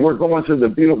 and we're going through the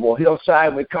beautiful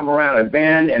hillside. We come around a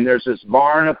bend, and there's this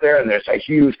barn up there, and there's a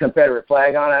huge Confederate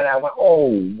flag on it. And I went,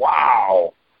 oh,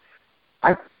 wow.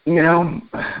 I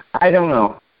don't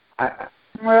know.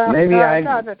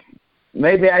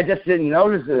 Maybe I just didn't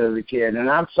notice it as a kid,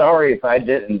 and I'm sorry if I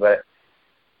didn't, but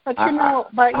I've never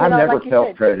like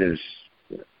felt prejudice.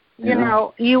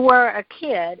 You were a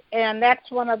kid, and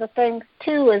that's one of the things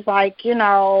too. Is like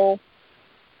Well,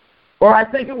 I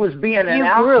think it was being an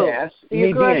outcast,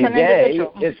 me being gay.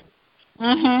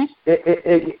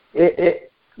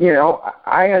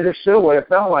 I understood what it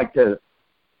felt like to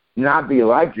not be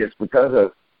like this because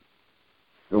of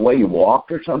the way you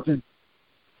walked or something.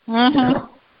 I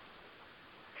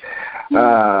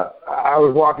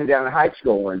was walking down to high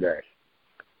school one day,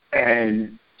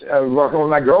 and I was walking with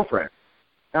my girlfriend,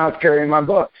 and I was carrying my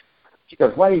books. She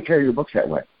goes, why do you carry your books that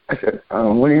way? I said,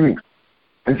 what do you mean?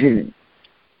 And she said,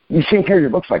 you shouldn't carry your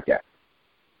books like that.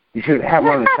 You should have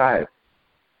one on the side.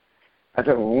 I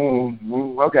said,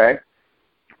 okay.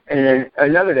 And then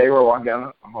another day, we're walking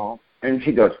down the hall, and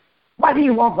she goes, why do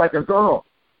you walk like a girl?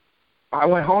 I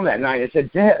went home that night and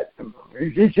said, Dad,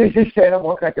 they said I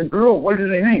walk like a girl. What do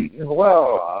they mean? He goes,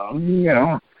 well,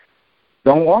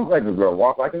 don't walk like a girl.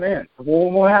 Walk like a man.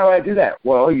 Well, how do I do that?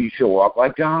 Well, you should walk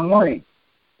like John Wayne.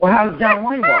 Well, how does John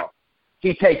Wayne walk?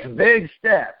 He takes big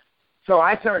steps. So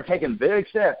I started taking big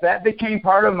steps. That became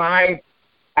part of my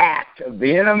act of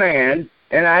being a man,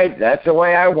 and that's the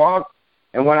way I walk.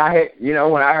 And when I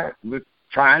was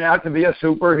trying out to be a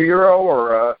superhero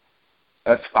or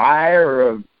a spy or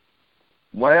a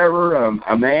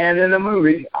man in a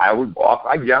movie, I would walk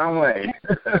like John Wayne.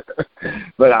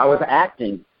 But I was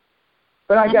acting.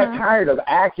 But I got tired of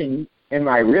acting in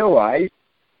my real life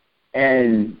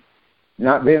and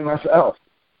not being myself.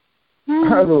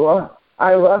 I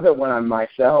love it when I'm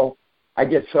myself. I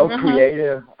get so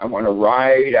creative. I want to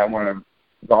write. I want to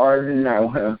garden. I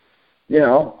want to,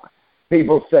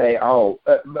 people say,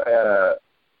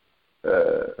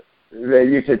 they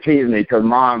used to tease me because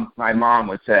my mom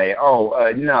would say, no,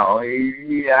 I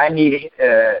need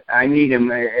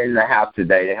him in the house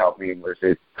today to help me with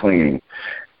his cleaning.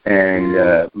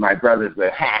 And my brothers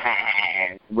would,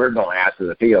 we're going out to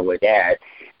the field with Dad.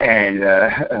 And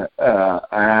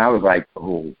I was like,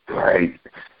 oh, great.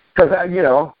 Because,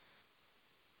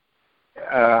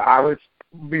 I would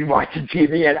be watching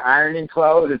TV and ironing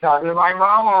clothes and talking to my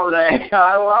mom all day.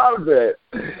 I loved it.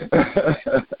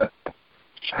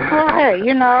 Hey,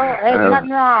 there's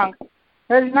nothing wrong.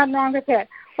 There's nothing wrong with that.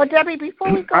 Well, Debbie,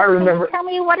 before we go, tell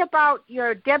me what about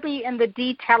your Debbie and the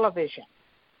D television?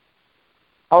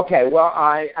 Okay, well,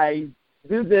 I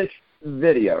do this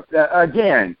video.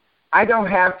 Again, I don't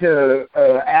have to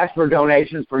ask for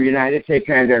donations for United States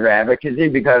Transgender Advocacy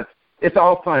because it's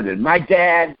all funded. My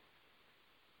dad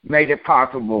made it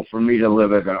possible for me to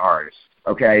live as an artist,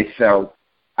 okay? So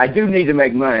I do need to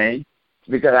make money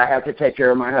because I have to take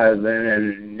care of my husband,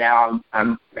 and now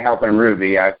I'm helping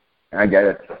Ruby. I got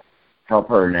to help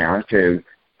her now, too.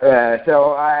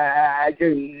 So I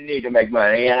do need to make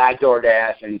money, and I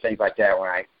DoorDash and things like that when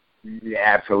I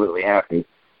absolutely have to.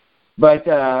 But,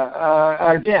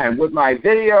 again, with my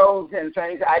videos and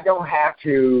things, I don't have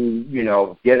to,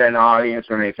 get an audience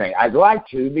or anything. I'd like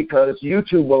to because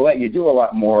YouTube will let you do a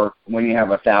lot more when you have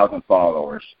 1,000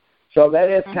 followers. So that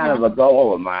is kind of a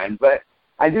goal of mine. But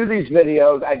I do these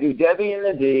videos. I do Debbie and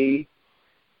the D,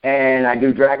 and I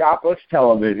do Dragopolist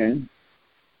Television.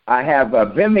 I have a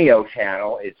Vimeo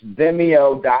channel. It's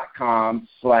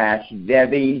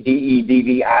vimeo.com/Debbie,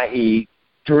 DEDVIE,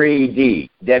 3D,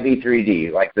 Debbie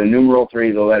 3D, like the numeral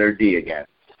 3, the letter D again.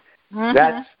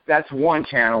 That's one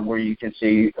channel where you can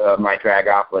see my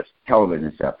Dragopolist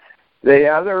television stuff. The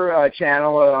other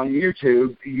channel on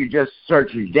YouTube, you just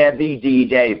search Debbie D.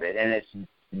 David, and it's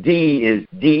D is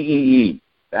DEE.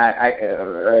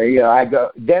 I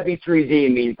go Debbie 3D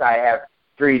means I have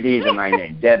 3 D's in my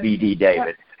name, Debbie D.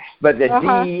 David. But the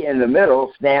D in the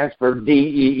middle stands for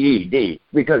D,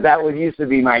 because that used to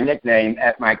be my nickname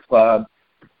at my club,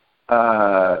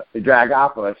 the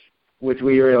Dragopolist, which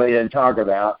we really didn't talk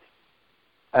about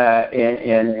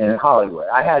in Hollywood.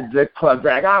 I had the club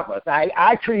Dragopolist.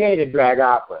 I created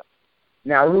Dragopolist.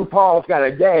 Now, RuPaul's got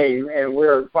a game, and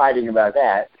we're fighting about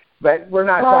that. But we're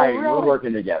not fighting. Really? We're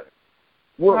working together.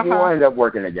 We'll end up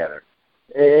working together.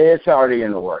 It's already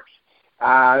in the works.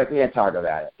 I can't talk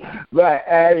about it. But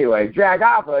anyway,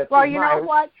 Dragopolist. Well, you know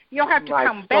what? You'll have to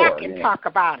come back and talk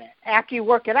about it after you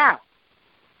work it out.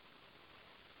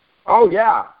 Oh,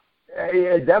 yeah.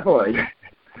 Definitely.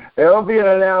 There'll be an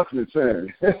announcement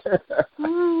soon.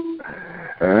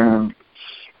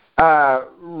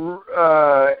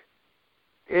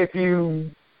 If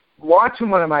you watch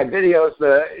one of my videos,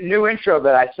 the new intro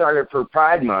that I started for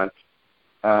Pride Month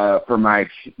for my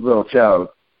little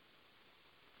show,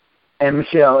 and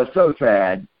Michelle, it's so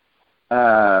sad.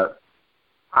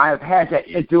 I've had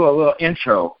to do a little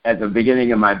intro at the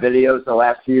beginning of my videos, the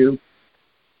last few,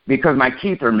 because my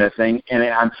teeth are missing, and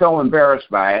I'm so embarrassed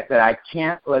by it that I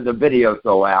can't let the videos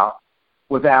go out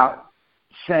without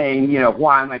saying,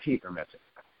 why my teeth are missing.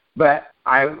 But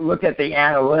I look at the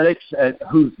analytics at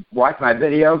who's watched my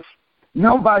videos.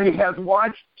 Nobody has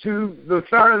watched to the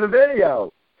start of the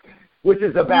video, which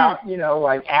is about,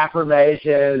 like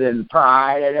affirmation and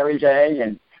pride and everything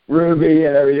and Ruby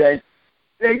and everything.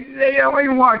 They don't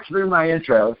even watch through my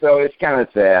intro, so it's kind of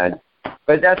sad.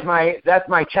 But that's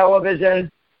my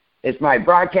television. It's my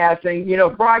broadcasting.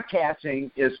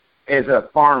 Broadcasting is a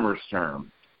farmer's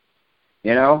term.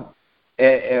 When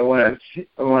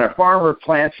a farmer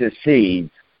plants his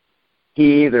seeds,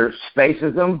 he either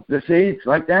spaces them, the seeds,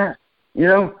 like that,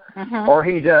 or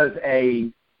he does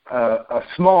a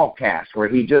small cast where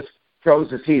he just throws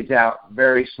the seeds out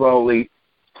very slowly,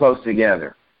 close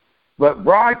together. But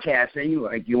broadcasting,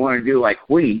 like you want to do like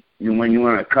wheat, when you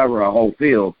want to cover a whole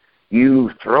field,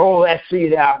 you throw that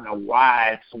seed out in a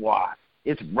wide swath.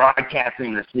 It's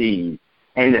broadcasting the seed.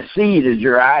 And the seed is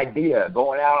your idea,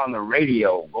 going out on the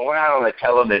radio, going out on the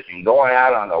television, going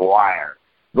out on the wire,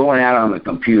 going out on the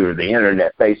computer, the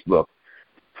internet, Facebook,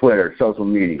 Twitter, social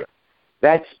media.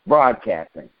 That's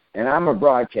broadcasting. And I'm a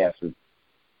broadcaster.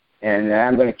 And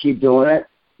I'm going to keep doing it,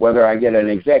 whether I get an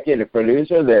executive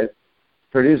producer that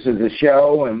produces the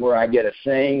show and where I get to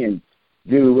sing and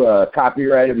do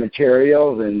copyrighted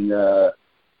materials and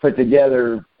put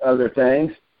together other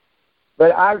things.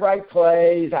 But I write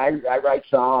plays, I write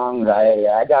songs,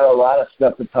 I got a lot of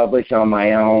stuff to publish on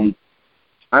my own.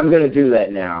 I'm going to do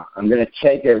that now. I'm going to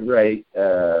take a great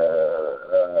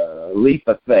leap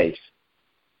of faith,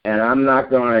 and I'm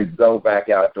not going to go back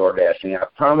outdoor dashing. I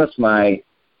promised my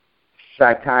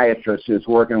psychiatrist who's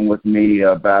working with me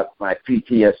about my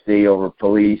PTSD over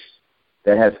police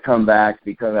that has come back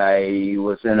because I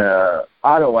was in an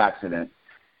auto accident.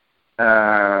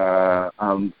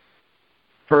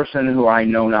 Person who I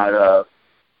know not of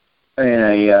in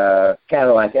a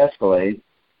Cadillac Escalade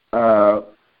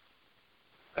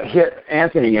hit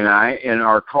Anthony and I in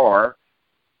our car,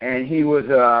 and he was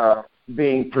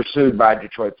being pursued by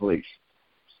Detroit police.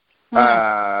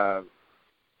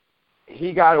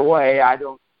 He got away. I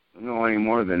don't know any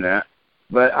more than that,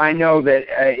 but I know that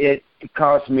it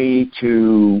caused me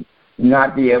to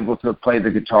not be able to play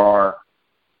the guitar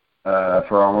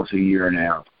for almost a year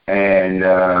now, and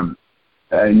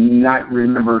not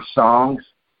remember songs,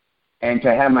 and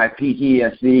to have my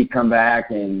PTSD come back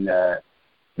and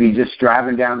be just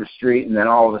driving down the street, and then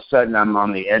all of a sudden I'm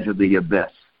on the edge of the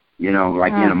abyss,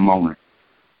 like in a moment,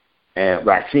 and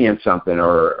by seeing something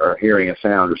or hearing a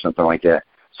sound or something like that.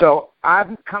 So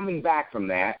I'm coming back from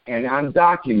that, and I'm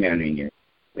documenting it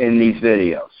in these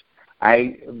videos.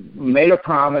 I made a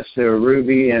promise to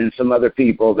Ruby and some other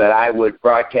people that I would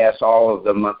broadcast all of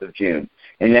the month of June.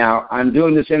 And now I'm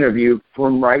doing this interview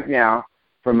from right now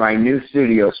from my new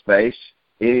studio space.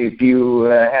 If you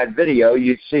had video,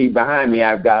 you'd see behind me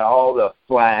I've got all the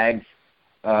flags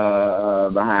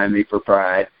behind me for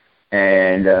Pride.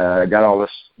 And got all the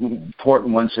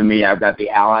important ones to me. I've got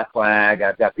the Ally flag.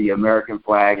 I've got the American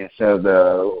flag. And so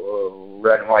the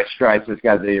red and white stripes has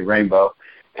got the rainbow.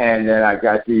 And then I've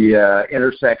got the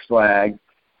intersex flag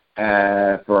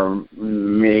for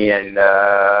me, and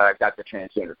I've got the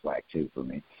transgender flag, too, for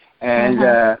me. And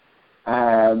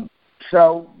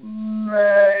so I'm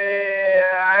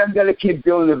going to keep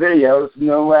doing the videos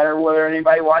no matter whether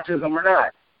anybody watches them or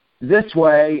not. This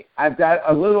way, I've got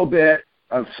a little bit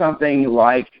of something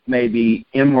like maybe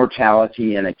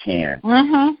immortality in a can.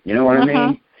 You know what I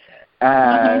mean?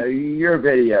 Your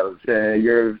videos,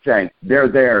 your thing, they're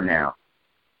there now.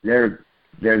 They're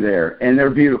They're there, and they're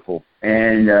beautiful.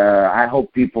 And I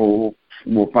hope people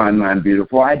will find mine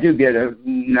beautiful. I do get a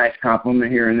nice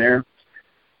compliment here and there.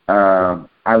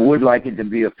 I would like it to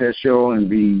be official and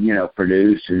be,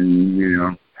 produced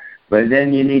and, but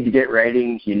then you need to get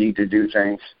ratings. You need to do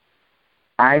things.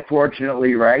 I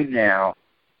fortunately right now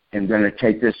am going to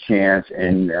take this chance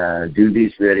and do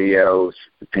these videos,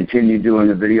 continue doing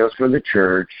the videos for the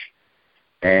church,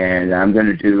 and I'm going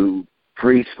to do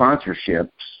free sponsorships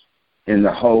in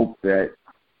the hope that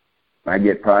I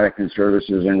get product and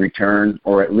services in return,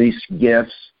 or at least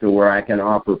gifts to where I can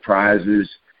offer prizes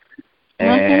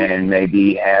and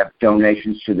maybe have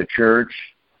donations to the church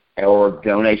or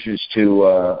donations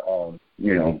to,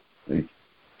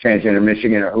 Transgender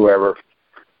Michigan or whoever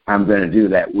I'm going to do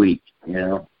that week,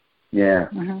 Yeah,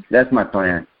 that's my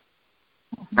plan.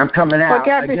 I'm coming out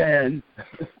again.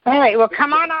 All right, well,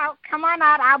 come on out.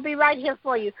 I'll be right here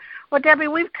for you. Well, Debbie,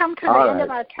 we've come to the end of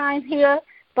our time here,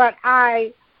 but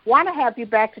I want to have you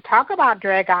back to talk about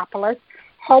Dragopolist.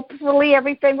 Hopefully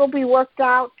everything will be worked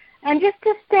out, and just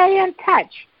to stay in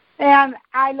touch. And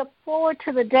I look forward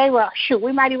to the day,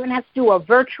 we might even have to do a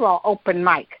virtual open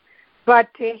mic.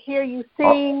 But to hear you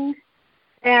sing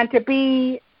and to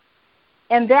be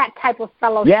in that type of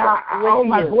fellowship with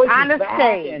my you voice on is the back,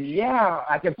 stage. and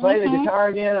I can play the guitar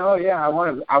again. Oh yeah, I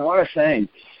want to sing.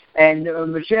 And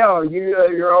Michelle,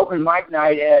 your open mic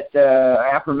night at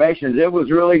Affirmations, it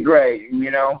was really great.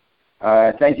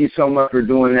 Thank you so much for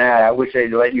doing that. I wish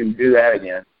they'd let you do that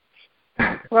again.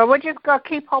 Well, we're just gonna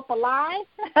keep hope alive.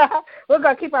 We're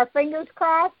gonna keep our fingers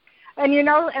crossed. And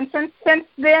and since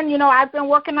then, I've been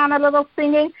working on a little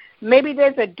singing. Maybe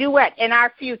there's a duet in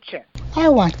our future. I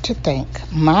want to thank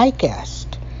my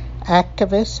guest,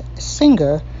 activist,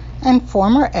 singer, and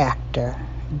former actor,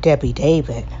 Debbie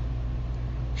David.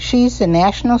 She's the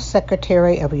National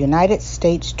Secretary of United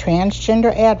States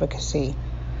Transgender Advocacy,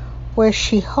 where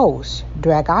she hosts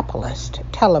Dragopolist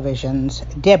Television's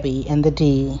Debbie and the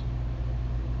D.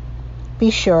 Be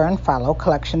sure and follow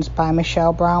Collections by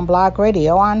Michelle Brown Blog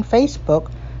Radio on Facebook,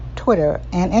 Twitter,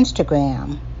 and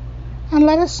Instagram. And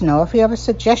let us know if you have a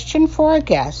suggestion for a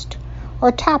guest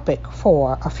or topic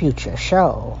for a future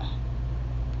show.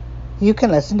 You can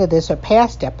listen to this or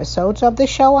past episodes of the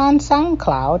show on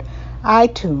SoundCloud,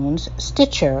 iTunes,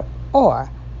 Stitcher, or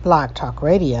Blog Talk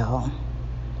Radio.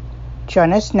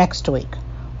 Join us next week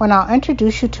when I'll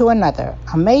introduce you to another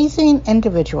amazing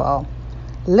individual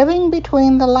living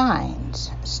between the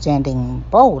lines, standing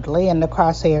boldly in the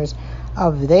crosshairs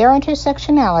of their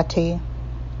intersectionality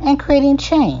and creating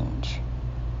change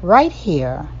right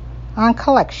here on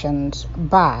Collections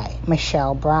by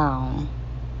Michelle Brown.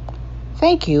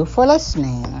 Thank you for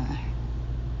listening.